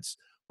ever since.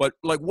 But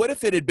like, what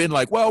if it had been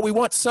like, well, we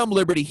want some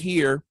liberty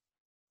here,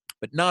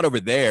 but not over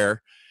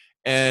there.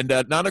 And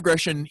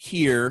non-aggression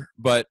here,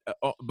 but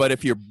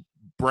if you're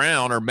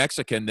brown or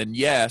Mexican, then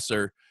yes.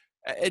 Or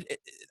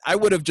I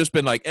would have just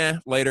been like,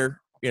 later,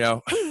 you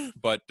know.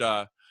 But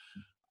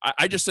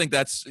I just think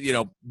that's, you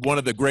know, one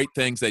of the great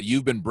things that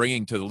you've been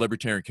bringing to the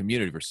libertarian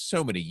community for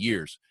so many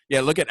years. Yeah,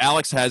 look at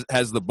Alex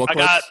has the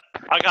booklets.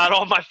 I got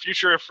all my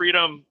Future of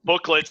Freedom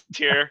booklets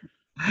here.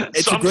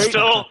 It's some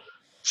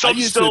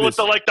still with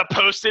the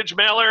postage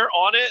mailer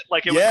on it,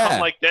 like it would come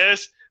like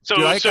this. So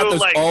Dude, so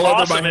like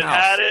awesome, it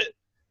had it.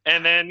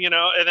 And then, you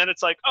know, and then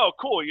it's like, oh,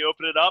 cool. You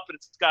open it up and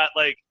it's got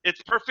like,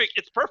 it's perfect.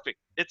 It's perfect.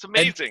 It's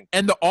amazing.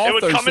 And the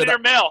authors, it would come in your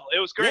mail. It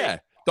was great. Yeah,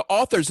 the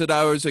authors that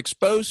I was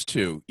exposed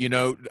to, you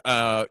know,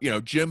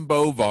 Jim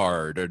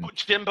Bovard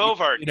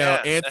and you know,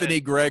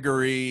 Anthony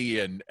Gregory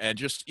and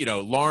just, you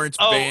know, Lawrence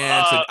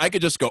Vance. And I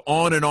could just go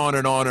on and on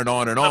and on and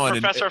on and on.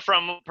 Professor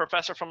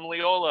from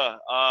Loyola.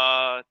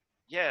 I'm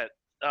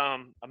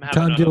having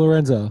Tom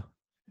DiLorenzo.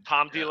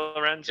 Tom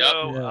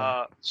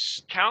DiLorenzo.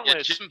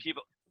 Countless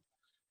people.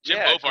 Jim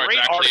Bovard's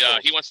actually,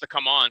 he wants to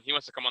come on. He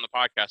wants to come on the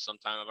podcast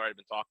sometime. I've already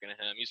been talking to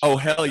him.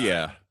 Hell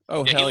yeah.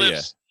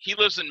 He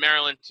lives in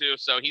Maryland too,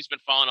 so he's been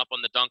following up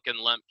on the Duncan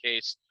Lemp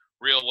case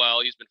real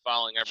well. He's been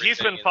following everything. He's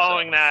been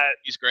following that.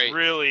 He's great.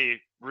 Really,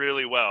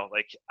 really well.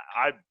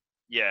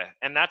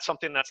 And that's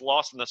something that's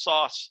lost in the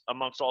sauce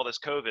amongst all this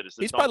COVID.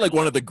 He's probably like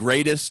one of the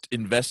greatest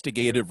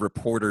investigative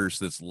reporters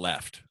that's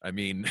left. I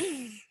mean,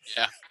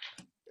 yeah,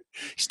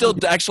 he still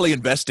actually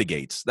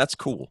investigates. That's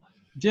cool.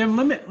 Jim,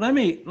 let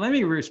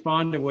me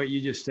respond to what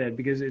you just said,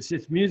 because it's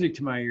just music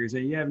to my ears.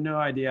 You have no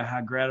idea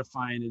how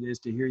gratifying it is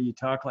to hear you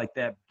talk like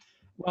that.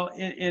 Well,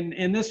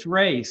 in this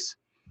race,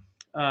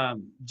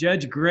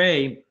 Judge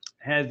Gray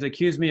has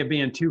accused me of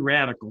being too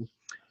radical.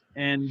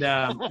 And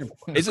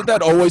isn't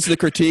that always the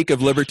critique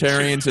of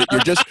libertarians, that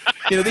you're just,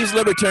 you know, these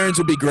libertarians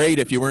would be great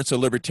if you weren't so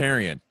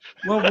libertarian?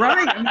 Well,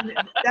 right. I mean,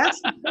 that's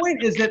the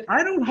point, is that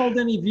I don't hold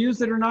any views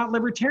that are not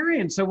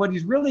libertarian. So what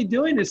he's really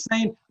doing is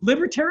saying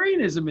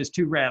libertarianism is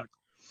too radical.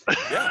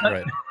 Yeah,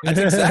 Right. that's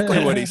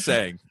exactly what he's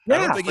saying. I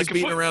don't Yeah. think he's Like a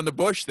beating foot- around the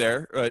bush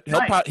there. He'll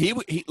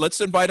Right.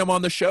 let's invite him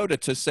on the show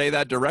to say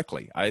that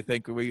directly. I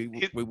think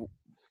we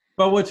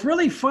But what's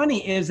really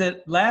funny is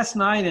that last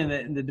night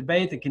in the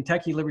debate, the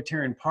Kentucky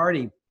Libertarian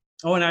Party,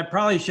 and I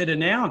probably should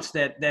announce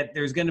that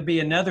there's going to be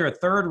a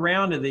third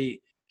round of the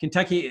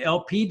Kentucky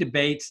LP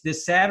debates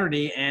this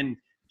Saturday, and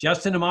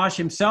Justin Amash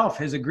himself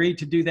has agreed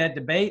to do that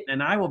debate,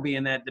 and I will be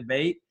in that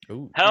debate.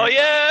 Ooh, Hell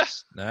yeah!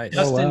 nice.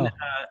 Oh, Justin,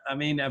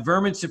 wow.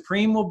 Vermin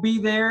Supreme will be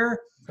there.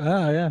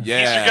 Oh, yeah.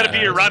 yeah. He's going to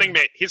be your running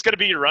mate. He's going to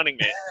be your running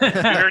mate.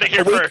 You heard it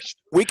here first.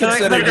 We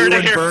consider But I- you heard it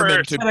and here Vermin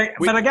first. to.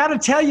 But I got to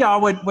tell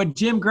y'all what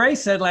Jim Gray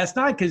said last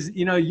night, because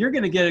you're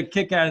going to get a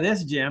kick out of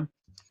this, Jim.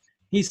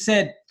 He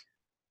said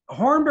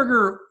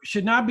Hornberger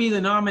should not be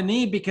the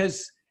nominee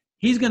because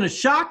he's going to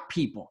shock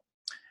people,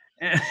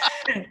 and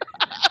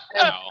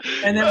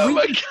then Oh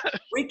my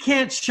we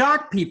can't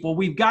shock people.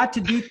 We've got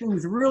to do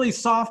things really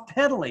soft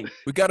pedaling.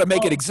 We got to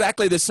make it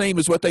exactly the same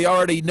as what they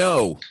already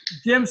know.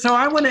 Jim, so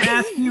I want to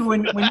ask you,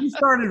 when you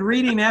started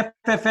reading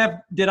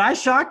FFF, did I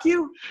shock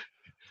you?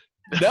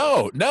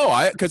 No,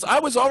 because I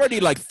was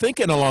already like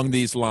thinking along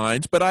these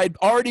lines, but I'd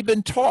already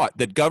been taught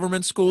that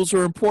government schools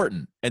are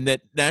important and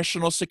that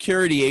national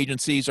security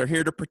agencies are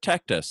here to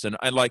protect us. And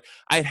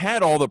I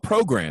had all the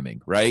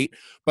programming, right?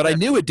 But I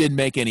knew it didn't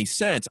make any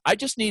sense. I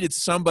just needed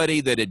somebody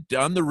that had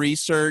done the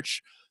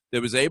research,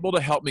 that was able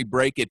to help me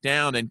break it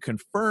down and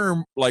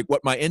confirm like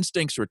what my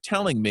instincts were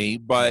telling me.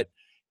 But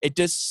it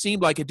just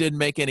seemed like it didn't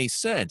make any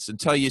sense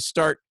until you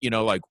start,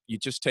 like you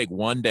just take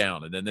one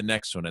down and then the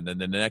next one and then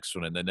the next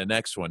one and then the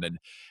next one.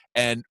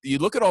 And you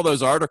look at all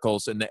those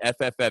articles in the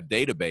FFF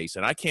database,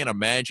 and I can't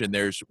imagine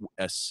there's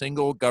a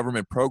single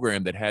government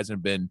program that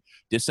hasn't been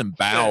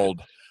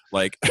disemboweled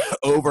like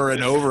over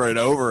and over and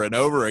over and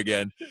over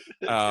again.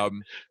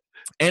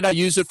 And I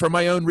use it for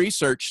my own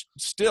research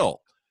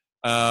still.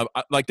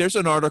 Like there's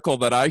an article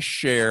that I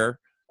share,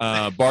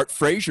 Bart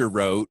Frazier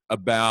wrote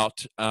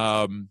about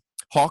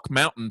Hawk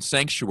Mountain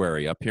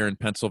Sanctuary up here in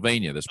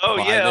Pennsylvania. This Oh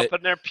private, yeah, up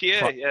in their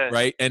PA, yeah.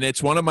 right, and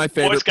it's one of my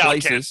favorite Scout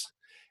places.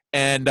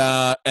 And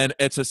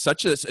it's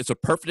it's a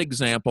perfect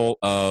example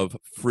of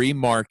free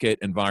market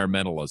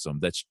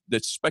environmentalism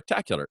that's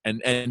spectacular.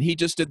 And he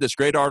just did this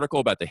great article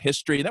about the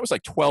history, and that was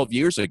like 12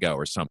 years ago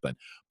or something.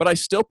 But I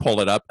still pull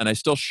it up and I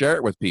still share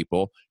it with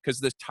people because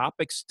the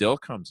topic still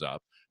comes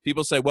up.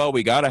 People say, "Well,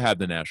 we got to have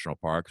the national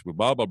parks,"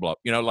 blah blah blah.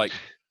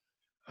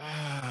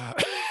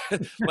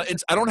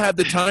 I don't have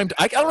the time.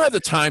 I don't have the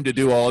time to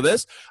do all of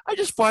this. I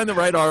just find the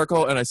right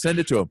article and I send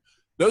it to them.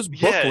 Those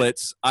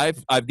booklets,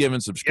 I've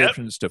given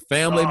subscriptions to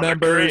family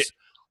members. Great.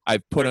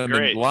 I've put them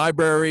in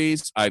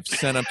libraries. I've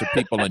sent them to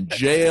people in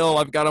jail.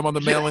 I've got them on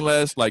the mailing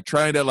list, like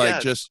trying to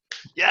just.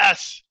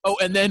 Yes. Oh,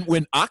 and then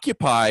when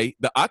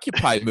the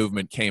Occupy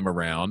movement came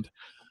around,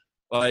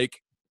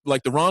 like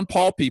the Ron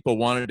Paul people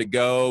wanted to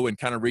go and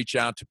kind of reach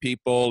out to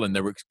people, and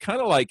there were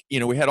kind of like,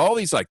 we had all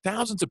these like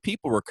thousands of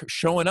people were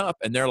showing up,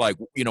 and they're like,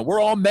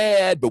 we're all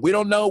mad, but we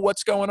don't know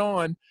what's going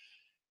on.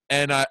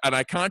 And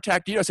I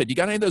contacted you. I said, "You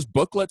got any of those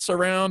booklets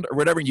around or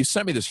whatever?" And you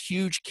sent me this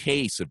huge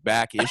case of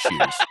back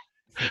issues.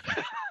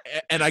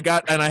 And I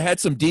had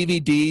some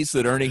DVDs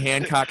that Ernie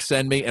Hancock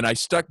sent me, and I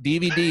stuck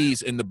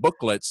DVDs in the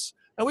booklets,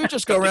 and we would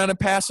just go around and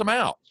pass them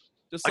out.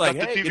 Just I like,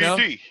 got the hey,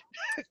 DVD.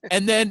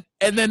 and then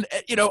I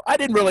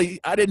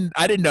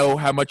didn't know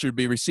how much would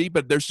be received,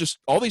 but there's just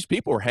all these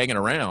people were hanging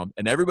around,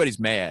 and everybody's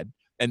mad,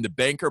 and the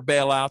banker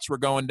bailouts were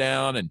going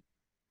down, and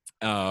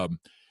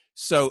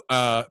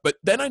but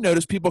then I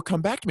noticed people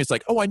come back to me. It's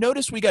like, "Oh, I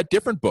noticed we got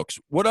different books.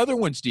 What other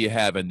ones do you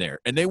have in there?"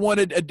 And they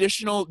wanted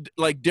additional,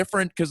 like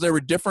different, because there were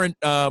different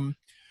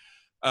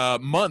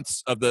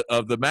months of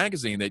the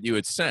magazine that you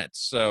had sent.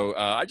 So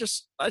I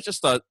just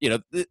thought,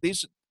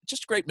 these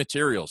just great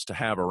materials to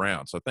have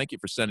around. So thank you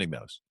for sending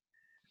those.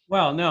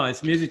 Well, no,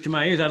 it's music to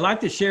my ears. I'd like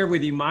to share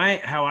with you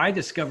how I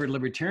discovered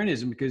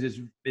libertarianism, because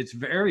it's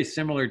very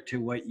similar to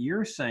what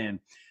you're saying.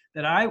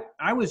 That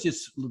I was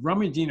just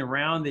rummaging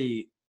around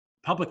the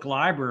public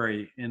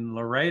library in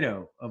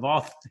Laredo, of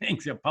all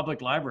things, a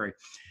public library,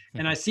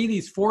 and I see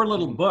these 4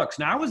 little books.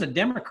 Now, I was a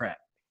Democrat,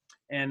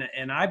 and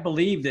I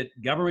believe that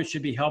government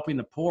should be helping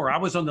the poor. I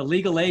was on the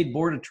Legal Aid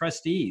Board of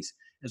Trustees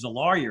as a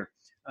lawyer.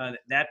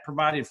 That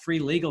provided free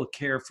legal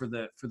care for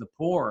the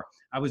poor.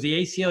 I was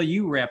the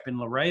ACLU rep in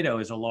Laredo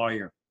as a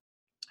lawyer.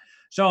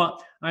 So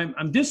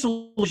I'm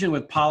disillusioned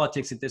with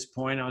politics at this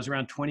point. I was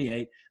around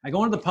 28. I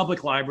go into the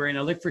public library and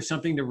I look for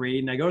something to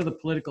read, and I go to the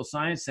political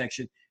science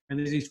section, and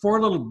there's these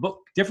 4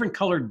 little different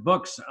colored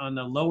books on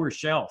the lower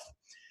shelf.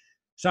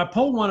 So I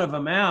pulled one of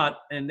them out,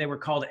 and they were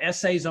called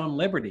Essays on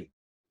Liberty,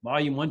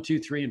 volume 1, 2,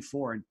 3, and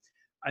 4. And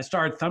I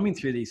started thumbing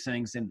through these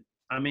things, and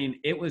I mean,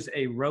 it was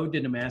a road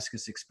to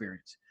Damascus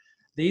experience.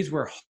 These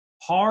were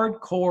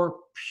hardcore,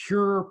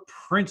 pure,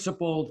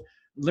 principled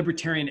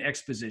libertarian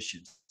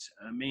expositions.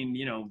 I mean,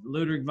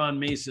 Ludwig von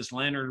Mises,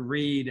 Leonard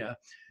Read,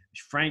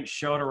 Frank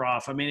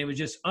Chodoroff. I mean, it was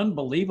just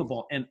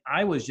unbelievable. And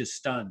I was just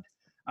stunned.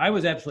 I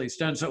was absolutely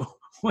stunned. So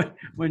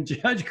when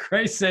Judge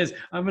Gray says,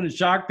 "I'm going to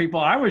shock people,"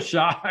 I was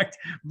shocked.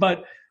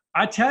 But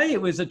I tell you,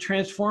 it was a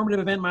transformative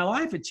event in my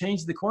life. It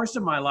changed the course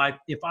of my life.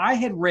 If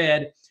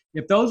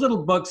those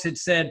little books had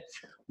said,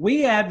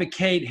 we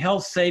advocate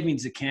health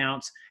savings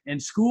accounts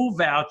and school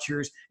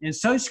vouchers and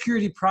Social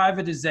Security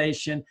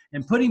privatization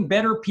and putting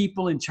better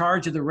people in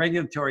charge of the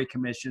regulatory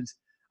commissions,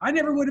 I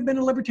never would have been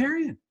a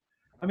libertarian.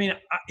 I mean,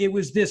 it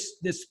was this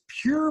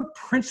pure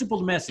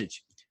principled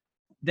message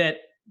that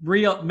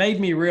made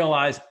me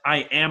realize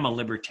I am a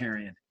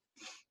libertarian.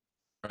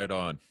 Right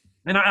on.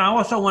 And I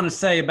also want to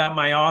say about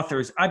my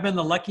authors, I've been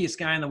the luckiest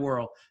guy in the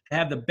world to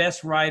have the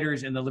best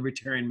writers in the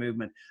libertarian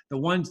movement, the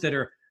ones that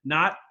are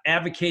not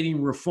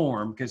advocating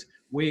reform, because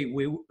we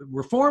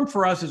reform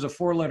for us is a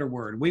 4-letter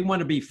word. We want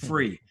to be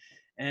free.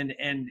 And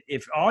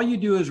if all you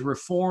do is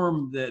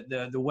reform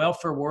the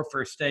welfare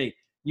warfare state,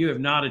 you have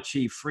not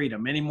achieved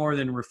freedom any more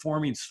than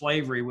reforming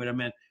slavery would have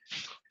meant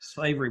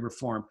slavery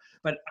reform.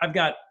 But I've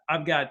got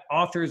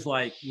authors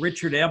like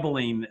Richard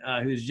Ebeling,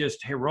 who's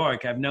just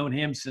heroic. I've known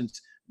him since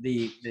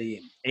the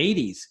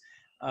 80s.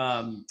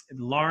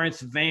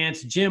 Lawrence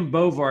Vance, Jim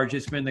Bovard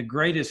has been the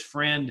greatest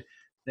friend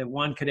that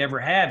one could ever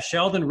have.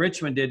 Sheldon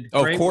Richmond did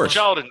great of course. work.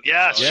 Sheldon,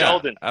 yeah,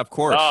 Sheldon. Of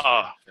course.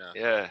 Oh,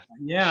 yeah.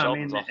 Yeah, I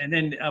mean, and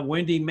then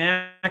Wendy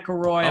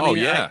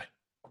McElroy.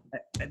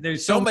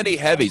 There's so many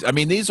heavies. I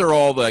mean, these are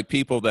all like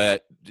people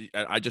that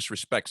I just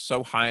respect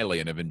so highly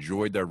and have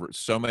enjoyed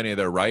so many of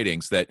their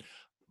writings that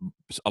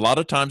a lot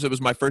of times it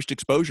was my first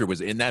exposure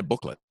was in that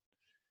booklet.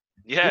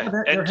 Yeah,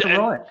 they're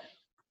heroic.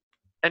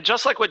 And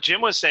just like what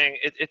Jim was saying,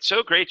 it's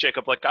so great,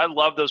 Jacob. Like, I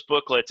love those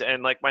booklets.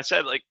 And like I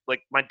said,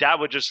 like my dad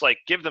would just like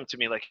give them to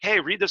me, like, hey,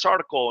 read this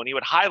article. And he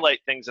would highlight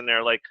things in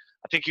there. Like,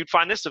 I think you'd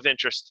find this of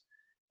interest.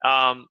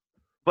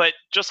 But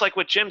just like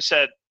what Jim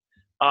said,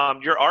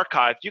 your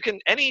archive,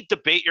 any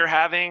debate you're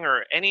having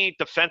or any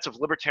defense of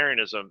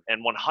libertarianism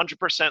and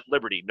 100%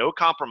 liberty, no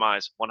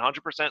compromise,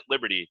 100%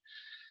 liberty,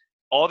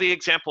 all the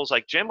examples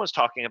like Jim was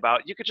talking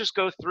about, you could just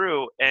go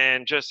through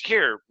and just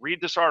read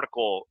this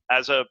article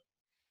as a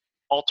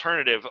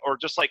alternative, or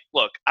just like,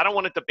 look, I don't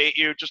want to debate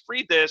you, just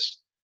read this,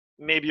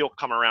 maybe you'll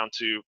come around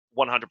to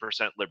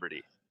 100%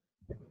 liberty.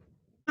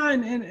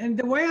 And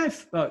the way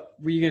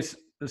were you guys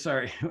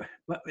sorry,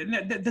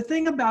 the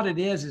thing about it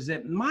is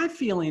that my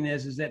feeling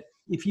is that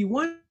if you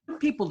want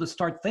people to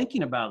start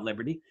thinking about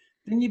liberty,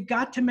 then you've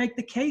got to make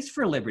the case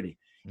for liberty.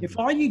 Mm-hmm. If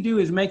all you do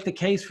is make the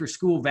case for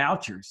school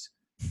vouchers,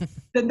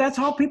 then that's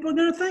all people are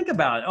going to think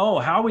about. Oh,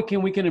 how we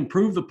can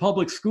improve the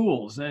public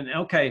schools. And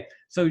okay,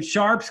 so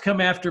Sharp's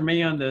come after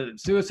me on the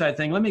suicide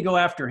thing. Let me go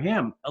after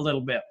him a little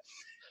bit.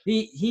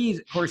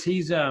 He's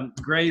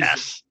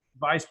Gray's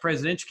vice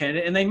presidential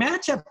candidate, and they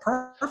match up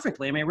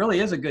perfectly. I mean, it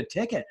really is a good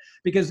ticket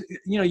because,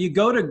 you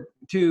go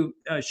to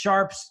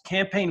Sharp's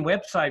campaign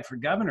website for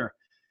governor,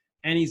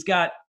 and he's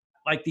got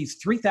like these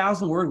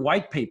 3,000 word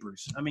white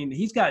papers. I mean,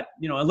 he's got,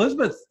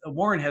 Elizabeth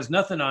Warren has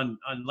nothing on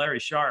Larry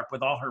Sharp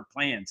with all her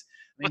plans.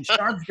 I mean,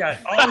 Sharp's got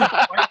all these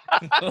white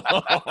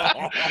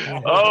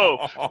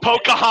Oh,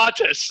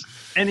 Pocahontas.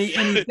 And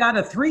he's got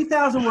a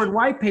 3,000 word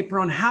white paper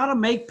on how to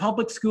make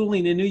public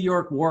schooling in New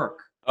York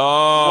work.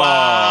 Oh.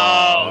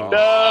 Wow.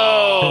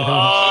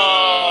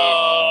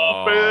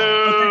 No.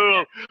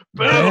 Boo.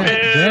 Boo.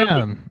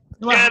 Damn.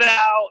 Get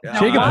out.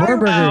 Jacob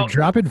Hornberger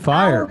dropping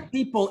fire. How are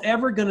people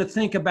ever going to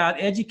think about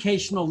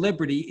educational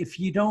liberty if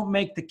you don't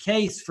make the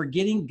case for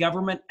getting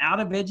government out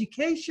of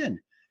education?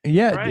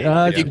 Yeah,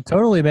 right.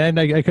 Totally, man.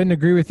 I couldn't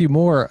agree with you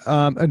more.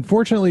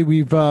 Unfortunately,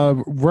 we've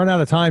run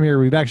out of time here.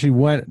 We've actually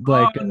went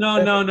like no.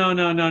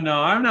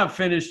 I'm not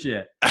finished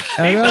yet.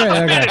 Okay.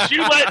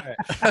 You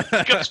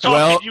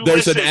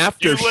there's listen, an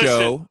after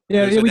show.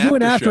 Yeah, There's we do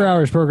an after after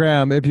hours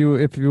program. If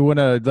you want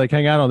to like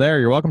hang out on there,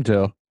 you're welcome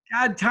to.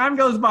 God, time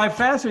goes by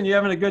fast when you're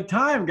having a good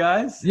time,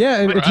 guys.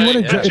 Yeah, if you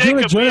want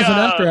to join us in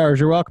after hours,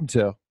 you're welcome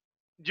to.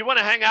 Do you want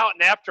to hang out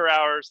in after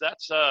hours?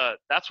 That's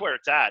where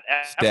it's at.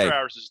 After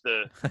hours is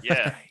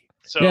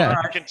So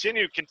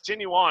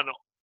continue on.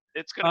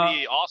 It's going to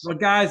be awesome. Well,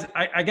 guys,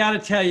 I got to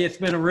tell you, it's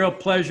been a real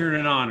pleasure and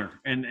an honor,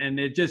 and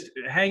it just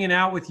hanging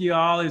out with you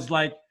all is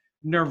like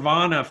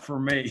nirvana for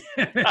me.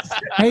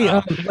 Hey,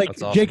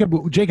 awesome.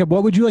 Jacob,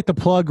 what would you like to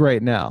plug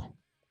right now?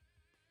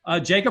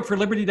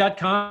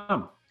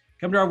 JacobForLiberty.com.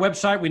 Come to our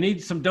website. We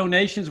need some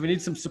donations. We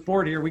need some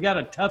support here. We got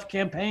a tough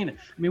campaign.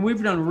 I mean,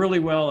 we've done really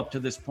well up to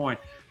this point.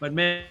 But,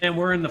 man,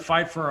 we're in the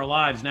fight for our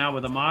lives now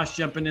with Amash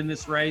jumping in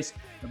this race,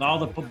 with all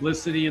the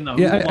publicity and the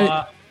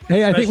hoopla.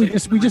 I think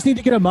we just need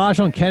to get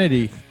Amash on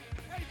Kennedy.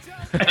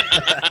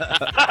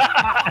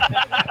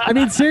 I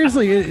mean,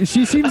 seriously,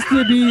 she seems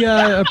to be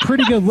a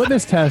pretty good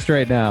litmus test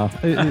right now.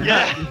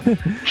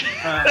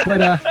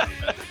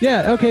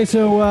 Okay,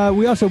 so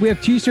we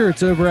have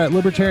t-shirts over at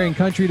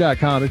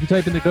libertariancountry.com. If you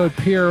type in the code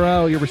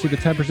PRL, you'll receive a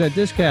 10%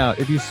 discount.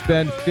 If you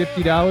spend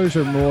 $50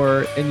 or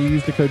more and you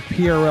use the code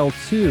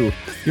PRL2,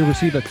 you'll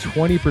receive a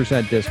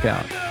 20%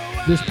 discount.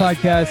 This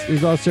podcast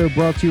is also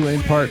brought to you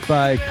in part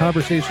by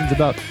Conversations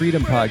About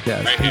Freedom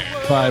podcast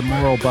by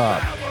Moral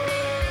Bob.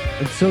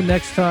 Until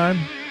next time,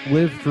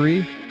 live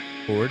free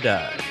or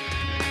die.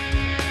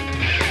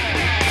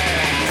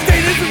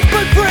 Statism's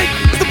blood break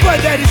is the blood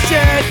that is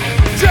shed.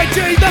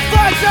 Drenching the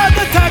flags on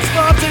the tax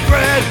bombs in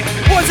red.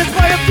 Poisoned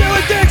by a few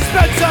at the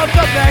expense of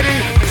the many.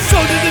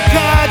 Sold to the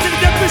gods and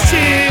the death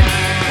machine.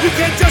 You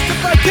can't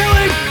justify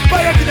killing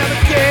by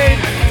economic gain.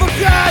 For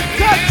God,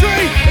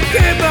 country, and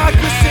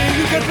democracy.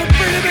 You get from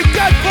freedom and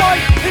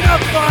gunpoint in a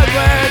foreign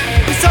land.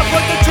 You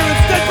support the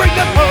troops, then bring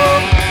them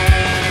home.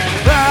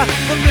 I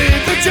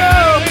believe that you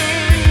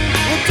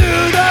will do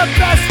the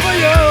best for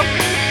you.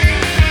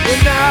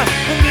 And I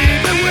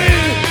believe that we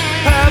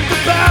have the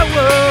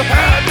power,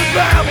 have the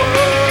power.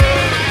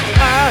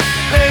 I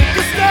hate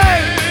the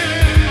state,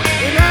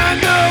 and I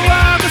know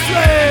I'm a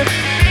slave.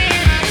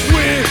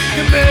 We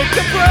can make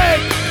a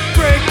break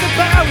the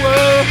power,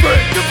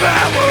 break the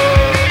power.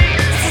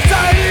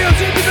 Society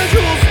owes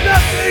individuals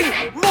nothing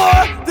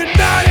more than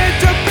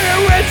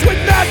non-interference with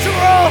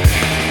natural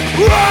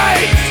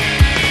rights.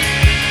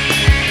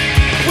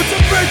 Once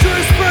a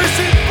virtuous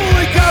person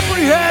fully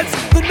comprehends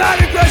the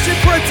non-aggression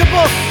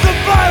principle, the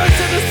violence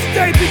of the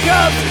state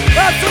becomes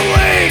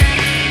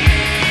obsolete.